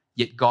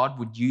 yet God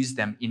would use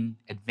them in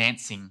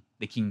advancing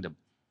the kingdom.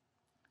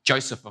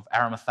 Joseph of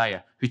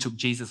Arimathea, who took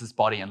Jesus'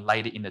 body and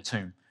laid it in the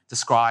tomb,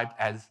 described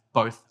as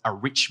both a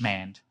rich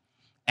man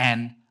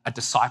and a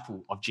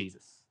disciple of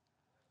Jesus.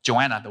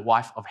 Joanna, the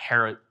wife of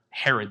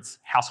Herod's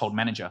household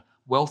manager,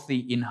 wealthy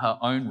in her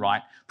own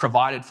right,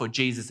 provided for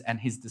Jesus and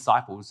his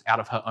disciples out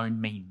of her own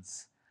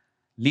means.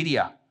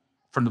 Lydia,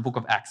 from the book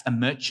of Acts, a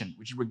merchant,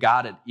 which is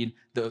regarded in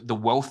the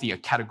wealthier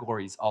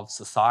categories of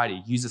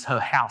society, uses her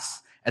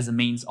house as a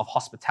means of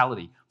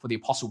hospitality for the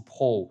apostle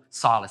Paul,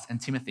 Silas, and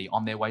Timothy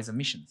on their ways of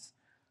missions.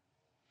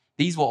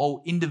 These were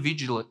all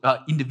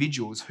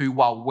individuals who,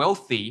 while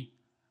wealthy,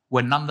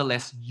 were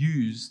nonetheless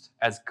used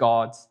as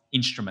God's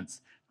instruments,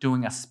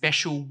 doing a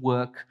special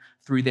work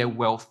through their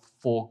wealth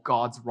for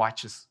God's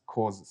righteous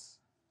causes.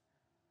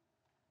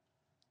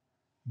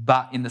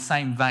 But in the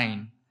same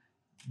vein,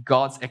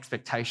 God's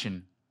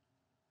expectation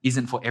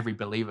isn't for every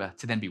believer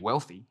to then be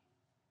wealthy,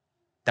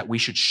 that we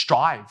should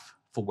strive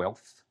for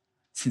wealth,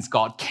 since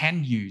God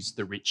can use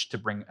the rich to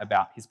bring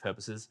about his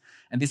purposes.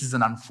 And this is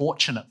an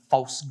unfortunate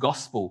false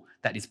gospel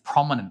that is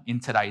prominent in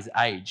today's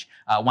age,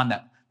 one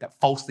that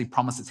falsely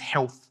promises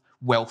health,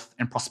 wealth,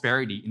 and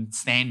prosperity in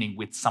standing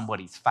with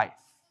somebody's faith.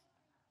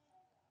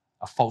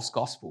 A false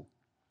gospel.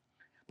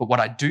 But what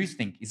I do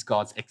think is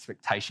God's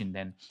expectation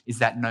then is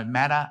that no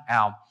matter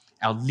our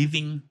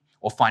living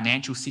or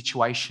financial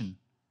situation,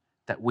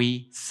 that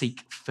we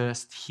seek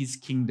first his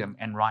kingdom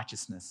and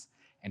righteousness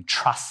and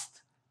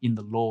trust in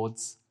the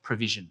Lord's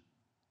provision.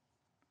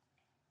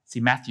 See,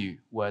 Matthew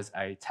was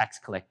a tax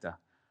collector.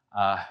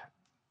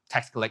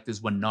 Tax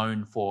collectors were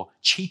known for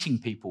cheating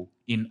people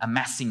in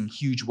amassing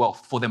huge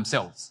wealth for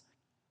themselves.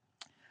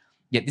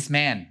 Yet this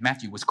man,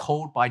 Matthew, was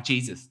called by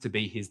Jesus to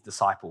be his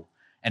disciple.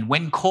 And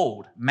when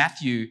called,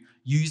 Matthew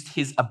used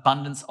his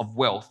abundance of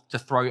wealth to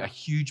throw a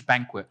huge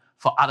banquet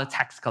for other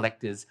tax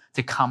collectors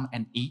to come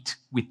and eat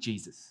with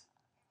Jesus.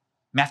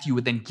 Matthew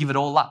would then give it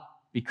all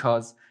up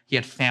because he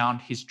had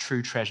found his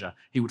true treasure.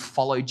 He would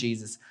follow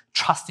Jesus,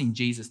 trusting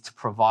Jesus to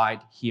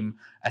provide him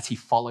as he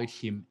followed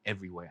him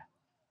everywhere.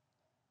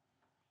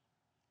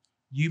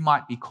 You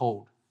might be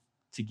called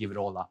to give it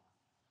all up.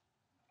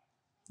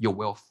 Your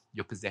wealth,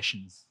 your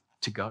possessions,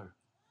 to go.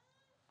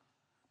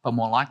 But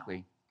more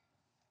likely,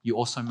 you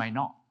also may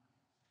not.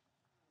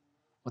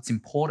 What's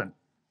important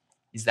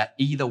is that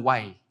either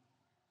way,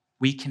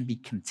 we can be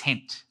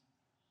content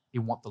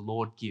in what the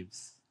Lord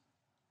gives,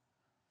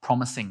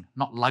 promising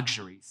not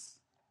luxuries,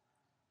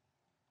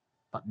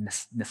 but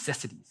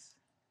necessities.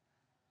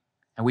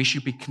 And we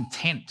should be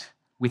content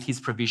with his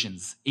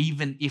provisions,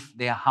 even if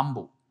they're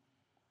humble,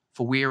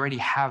 for we already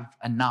have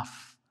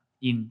enough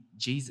in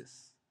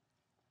Jesus.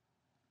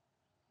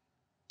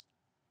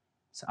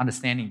 So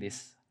understanding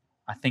this,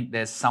 I think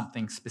there's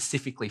something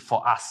specifically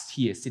for us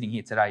here, sitting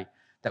here today,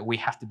 that we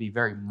have to be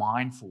very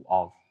mindful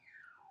of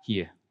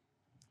here.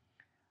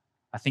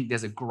 I think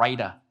there's a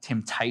greater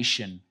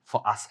temptation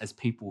for us as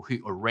people who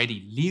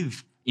already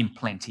live in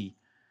plenty,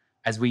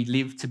 as we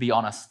live, to be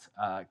honest,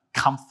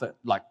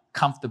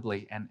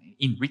 comfortably and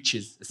in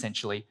riches,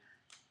 essentially,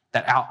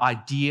 that our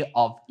idea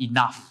of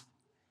enough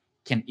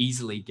can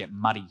easily get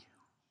muddy,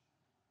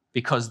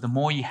 because the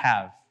more you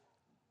have,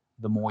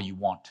 the more you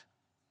want.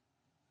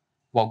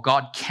 While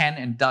God can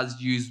and does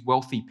use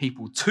wealthy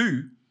people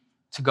to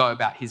go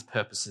about his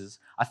purposes,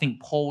 I think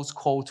Paul's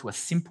call to a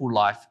simple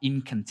life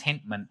in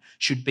contentment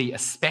should be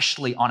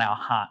especially on our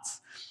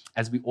hearts,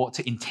 as we ought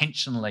to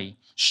intentionally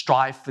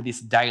strive for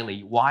this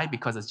daily. Why?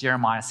 Because as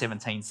Jeremiah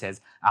 17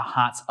 says, our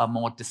hearts are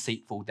more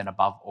deceitful than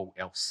above all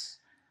else.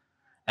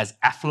 As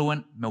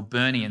affluent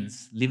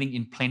Melburnians living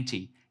in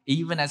plenty,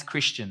 even as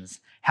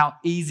Christians, how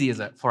easy is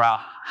it for our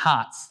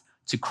hearts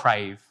to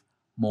crave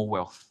more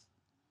wealth?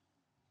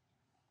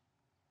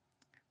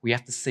 We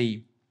have to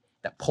see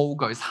that Paul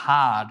goes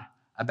hard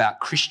about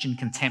Christian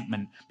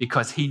contentment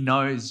because he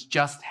knows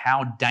just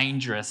how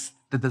dangerous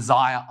the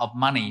desire of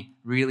money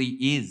really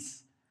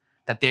is,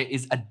 that there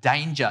is a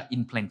danger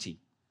in plenty.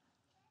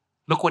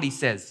 Look what he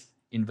says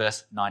in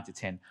verse 9 to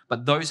 10.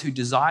 But those who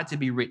desire to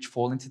be rich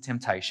fall into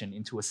temptation,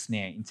 into a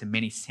snare, into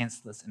many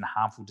senseless and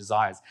harmful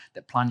desires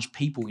that plunge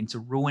people into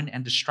ruin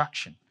and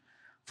destruction.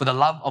 For the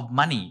love of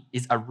money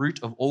is a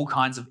root of all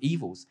kinds of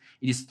evils.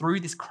 It is through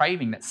this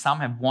craving that some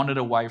have wandered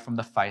away from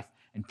the faith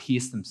and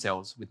pierced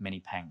themselves with many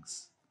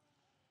pangs.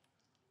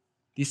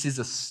 This is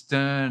a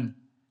stern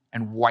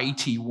and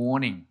weighty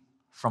warning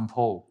from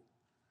Paul.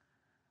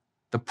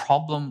 The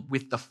problem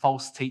with the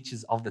false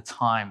teachers of the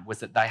time was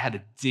that they had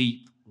a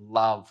deep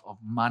love of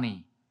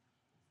money,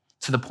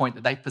 to the point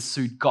that they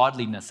pursued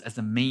godliness as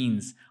a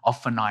means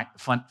of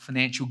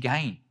financial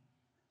gain.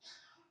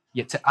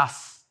 Yet to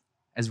us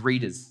as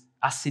readers,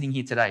 us sitting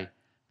here today,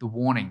 the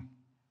warning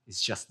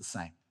is just the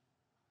same.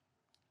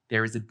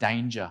 There is a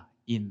danger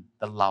in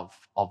the love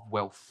of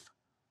wealth.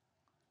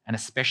 And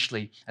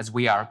especially as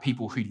we are a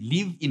people who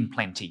live in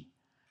plenty,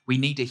 we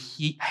need to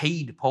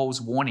heed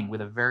Paul's warning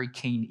with a very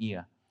keen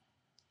ear.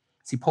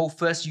 See, Paul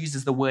first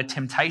uses the word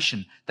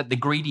temptation, that the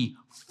greedy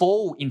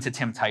fall into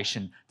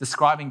temptation,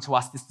 describing to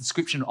us this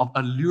description of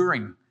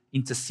alluring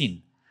into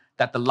sin,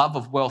 that the love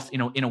of wealth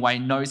in a way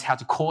knows how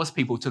to cause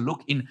people to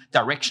look in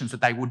directions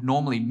that they would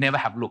normally never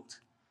have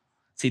looked.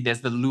 See,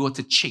 there's the lure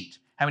to cheat.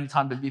 How many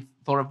times have you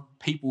thought of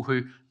people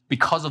who,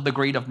 because of the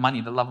greed of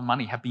money, the love of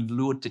money, have been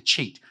lured to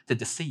cheat, to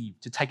deceive,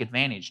 to take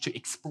advantage, to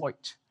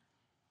exploit?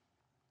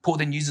 Paul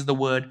then uses the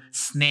word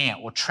snare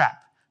or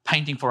trap,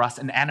 painting for us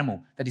an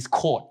animal that is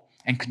caught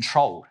and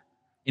controlled.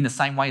 In the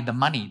same way, the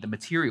money, the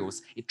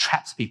materials, it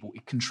traps people,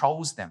 it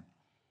controls them.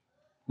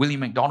 William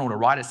MacDonald, a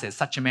writer, says,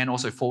 such a man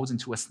also falls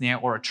into a snare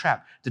or a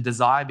trap. The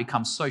desire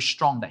becomes so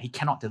strong that he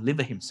cannot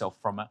deliver himself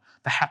from it.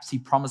 Perhaps he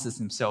promises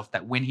himself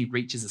that when he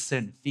reaches a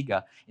certain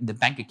figure in the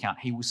bank account,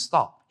 he will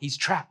stop. He's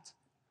trapped.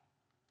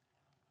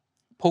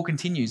 Paul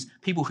continues,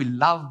 people who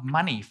love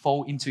money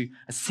fall into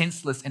a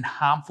senseless and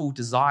harmful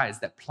desires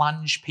that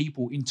plunge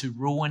people into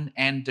ruin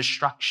and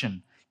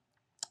destruction.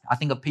 I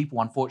think of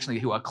people,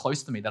 unfortunately, who are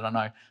close to me that I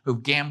know who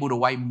have gambled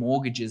away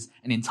mortgages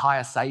and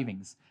entire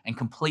savings and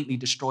completely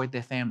destroyed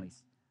their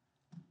families.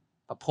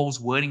 But Paul's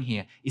wording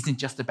here isn't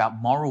just about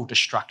moral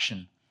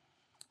destruction,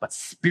 but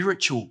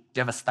spiritual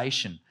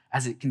devastation,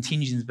 as it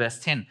continues in verse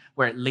 10,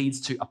 where it leads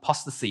to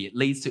apostasy. It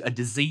leads to a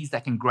disease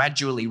that can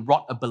gradually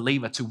rot a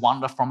believer to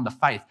wander from the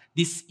faith.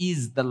 This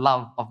is the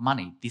love of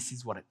money. This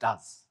is what it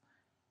does.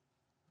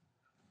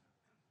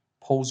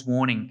 Paul's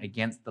warning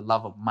against the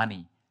love of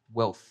money,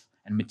 wealth,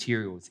 and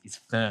materials is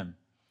firm,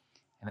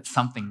 and it's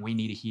something we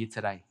need to hear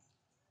today.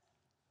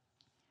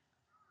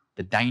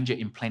 The danger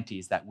in plenty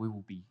is that we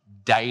will be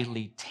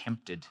daily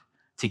tempted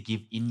to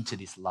give in to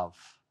this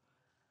love.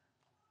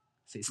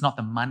 See, it's not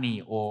the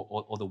money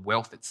or the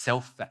wealth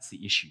itself that's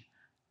the issue.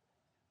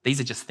 These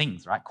are just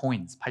things, right?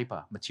 Coins,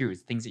 paper,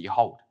 materials, things that you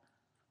hold.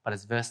 But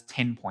as verse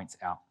 10 points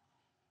out,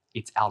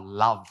 it's our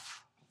love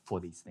for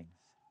these things.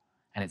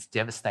 And it's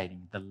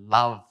devastating. The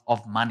love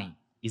of money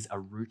is a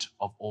root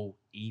of all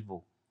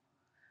evil.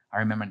 I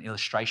remember an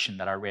illustration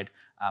that I read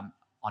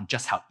on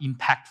just how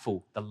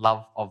impactful the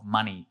love of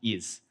money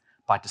is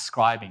by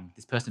describing,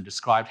 this person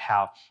described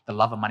how the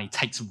love of money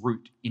takes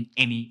root in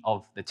any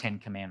of the 10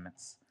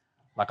 commandments.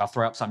 Like I'll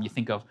throw up some, you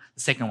think of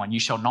the second one, you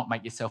shall not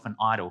make yourself an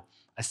idol.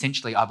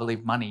 Essentially, I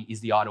believe money is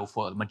the idol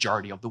for the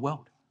majority of the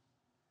world.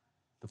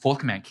 The fourth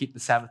command, keep the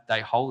Sabbath day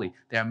holy.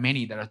 There are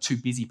many that are too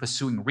busy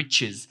pursuing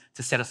riches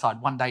to set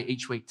aside one day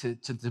each week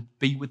to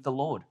be with the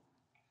Lord.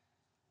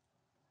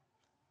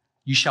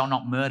 You shall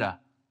not murder.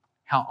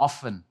 How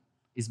often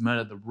is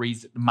murder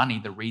money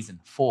the reason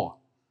for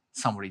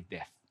somebody's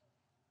death,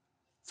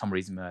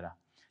 somebody's murder?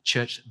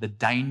 Church, the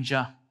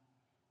danger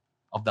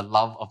of the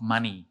love of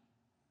money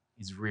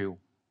is real.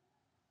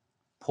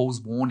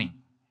 Paul's warning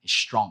is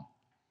strong.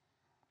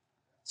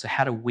 So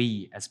how do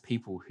we, as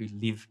people who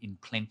live in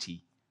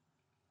plenty,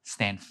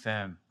 stand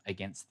firm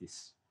against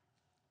this?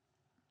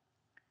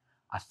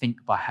 I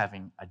think by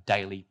having a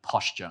daily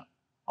posture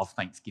of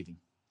thanksgiving.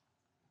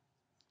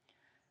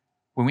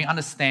 When we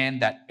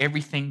understand that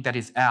everything that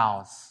is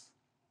ours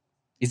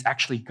is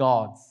actually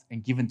God's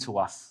and given to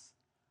us,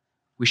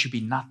 we should be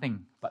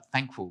nothing but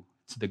thankful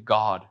to the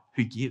God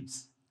who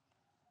gives.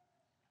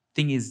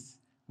 Thing is,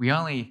 we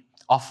only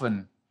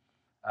often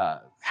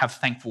have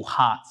thankful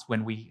hearts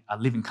when we are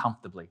living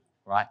comfortably,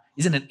 right?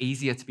 Isn't it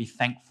easier to be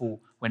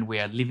thankful when we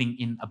are living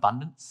in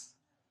abundance?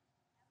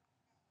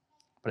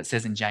 But it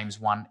says in James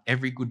 1,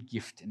 every good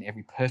gift and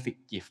every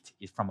perfect gift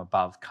is from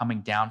above,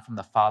 coming down from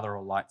the Father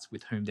of lights,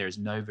 with whom there is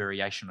no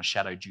variation or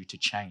shadow due to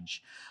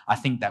change. I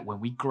think that when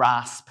we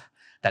grasp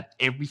that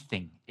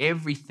everything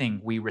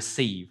we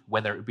receive,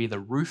 whether it be the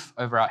roof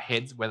over our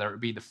heads, whether it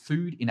be the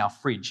food in our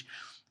fridge,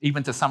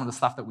 even to some of the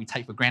stuff that we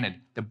take for granted,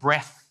 the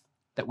breath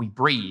that we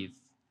breathe,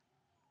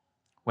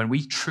 when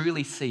we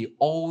truly see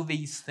all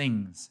these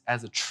things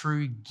as a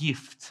true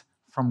gift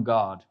from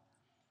God,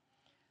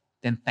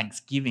 then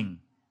thanksgiving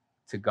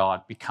to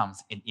God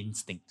becomes an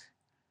instinct,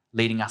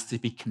 leading us to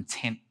be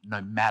content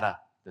no matter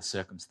the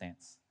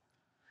circumstance.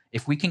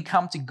 If we can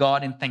come to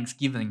God in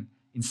thanksgiving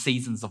in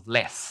seasons of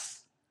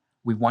less,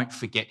 we won't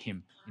forget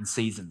him in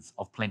seasons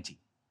of plenty.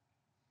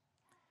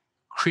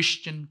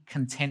 Christian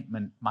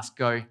contentment must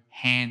go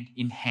hand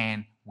in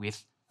hand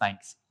with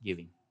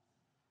thanksgiving.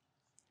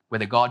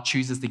 Whether God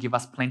chooses to give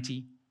us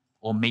plenty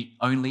or meet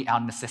only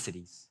our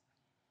necessities,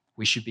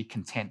 we should be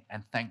content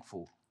and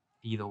thankful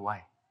either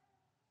way.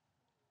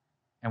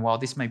 And while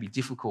this may be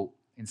difficult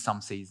in some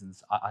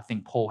seasons, I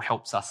think Paul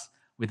helps us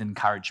with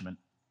encouragement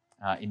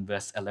in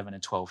verse 11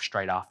 and 12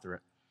 straight after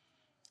it.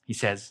 He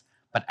says,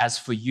 but as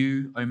for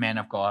you, O man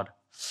of God,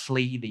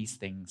 flee these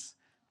things.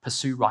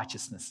 Pursue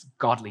righteousness,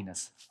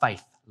 godliness,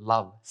 faith,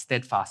 love,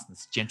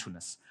 steadfastness,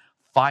 gentleness.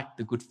 Fight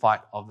the good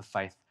fight of the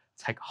faith.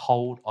 Take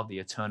hold of the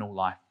eternal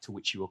life to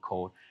which you were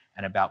called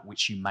and about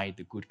which you made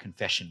the good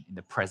confession in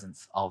the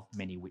presence of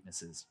many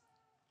witnesses.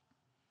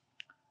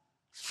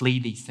 Flee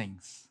these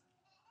things.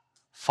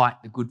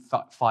 Fight the good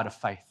fight of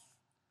faith.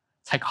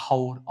 Take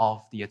hold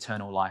of the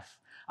eternal life.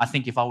 I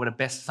think if I were to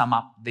best sum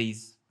up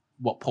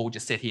what Paul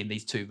just said here in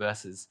these two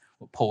verses,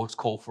 what Paul's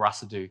called for us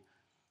to do,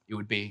 it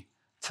would be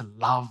to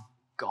love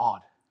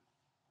God.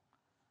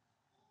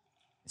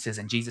 It says,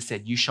 and Jesus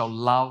said, you shall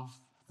love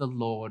the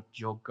Lord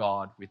your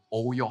God with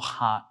all your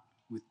heart,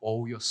 with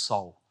all your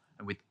soul,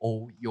 and with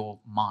all your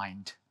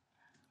mind.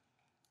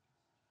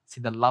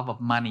 See, the love of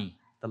money,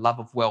 the love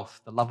of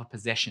wealth, the love of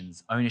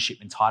possessions, ownership,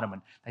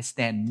 entitlement, they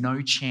stand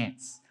no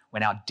chance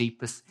when our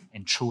deepest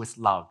and truest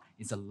love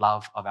is the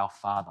love of our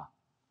Father.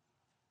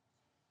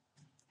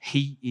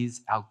 He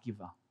is our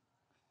giver.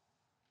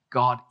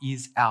 God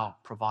is our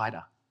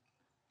provider.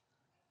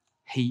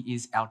 He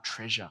is our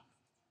treasure.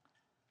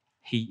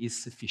 He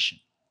is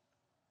sufficient.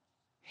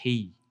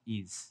 He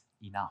is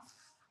enough.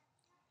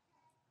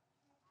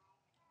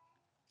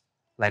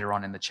 Later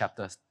on in the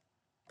chapter,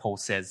 Paul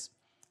says,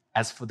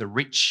 as for the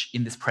rich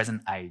in this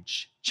present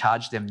age,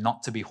 charge them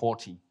not to be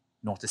haughty,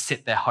 nor to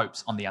set their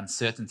hopes on the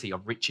uncertainty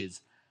of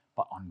riches,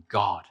 but on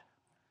God,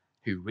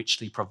 who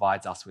richly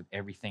provides us with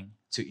everything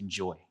to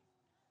enjoy.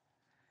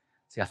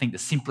 See, I think the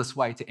simplest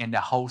way to end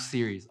our whole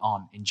series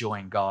on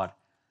enjoying God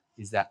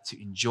is that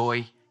to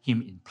enjoy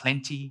him in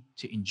plenty,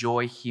 to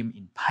enjoy him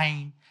in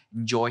pain,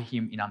 enjoy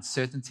him in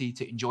uncertainty,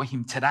 to enjoy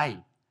him today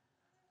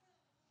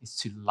is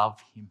to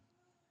love him.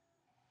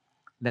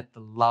 Let the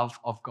love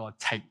of God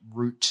take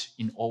root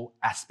in all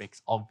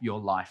aspects of your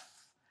life,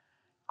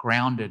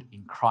 grounded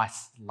in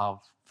Christ's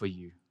love for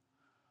you.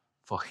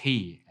 For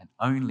he and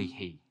only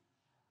he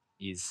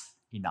is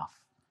enough.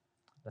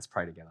 Let's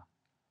pray together.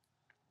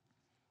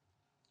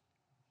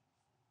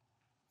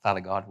 Father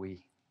God,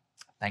 we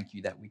thank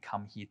you that we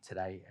come here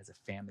today as a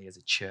family, as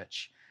a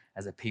church,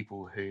 as a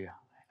people who,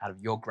 out of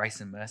your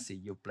grace and mercy,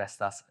 you've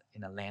blessed us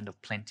in a land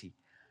of plenty,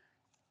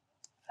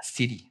 a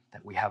city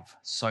that we have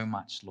so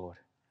much, Lord.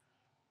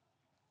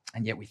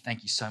 And yet we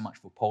thank you so much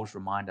for Paul's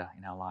reminder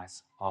in our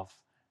lives of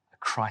a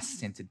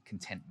Christ-centered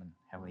contentment,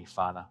 Heavenly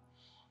Father.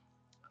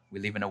 We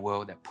live in a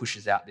world that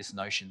pushes out this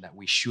notion that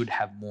we should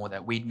have more,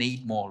 that we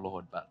need more,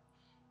 Lord, but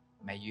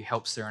may you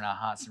help stir in our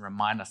hearts and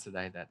remind us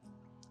today that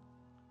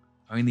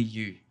only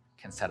you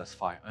can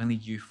satisfy, only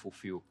you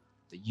fulfill,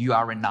 that you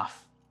are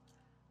enough,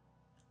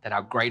 that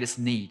our greatest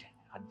need,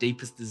 our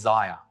deepest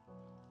desire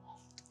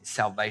is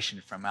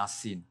salvation from our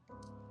sin,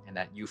 and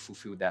that you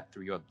fulfill that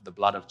through the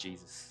blood of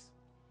Jesus.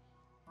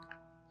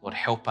 Lord,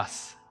 help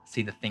us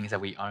see the things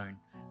that we own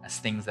as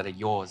things that are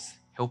yours.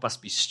 Help us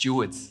be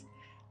stewards,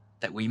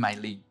 that we may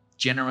lead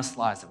generous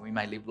lives, that we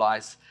may live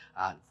lives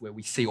where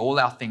we see all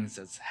our things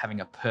as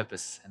having a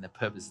purpose, and the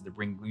purpose is to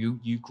bring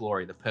you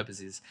glory. The purpose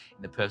is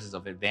in the purpose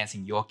of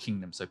advancing your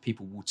kingdom, so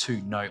people will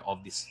too know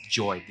of this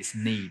joy, this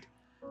need,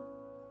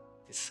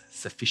 this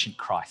sufficient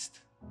Christ,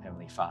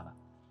 Heavenly Father.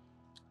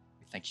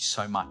 We thank you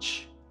so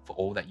much for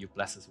all that you've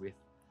blessed us with.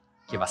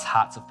 Give us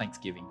hearts of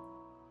thanksgiving,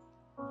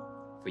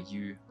 for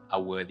you are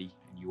worthy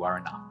and you are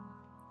enough.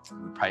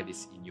 And we pray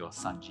this in your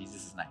Son,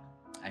 Jesus' name.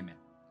 Amen.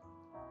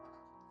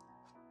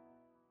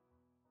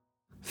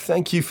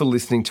 Thank you for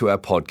listening to our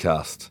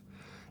podcast.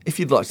 If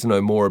you'd like to know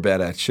more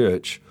about our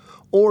church,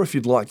 or if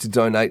you'd like to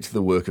donate to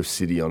the work of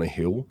City on a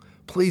Hill,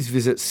 please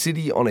visit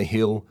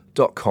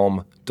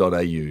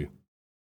cityonahill.com.au.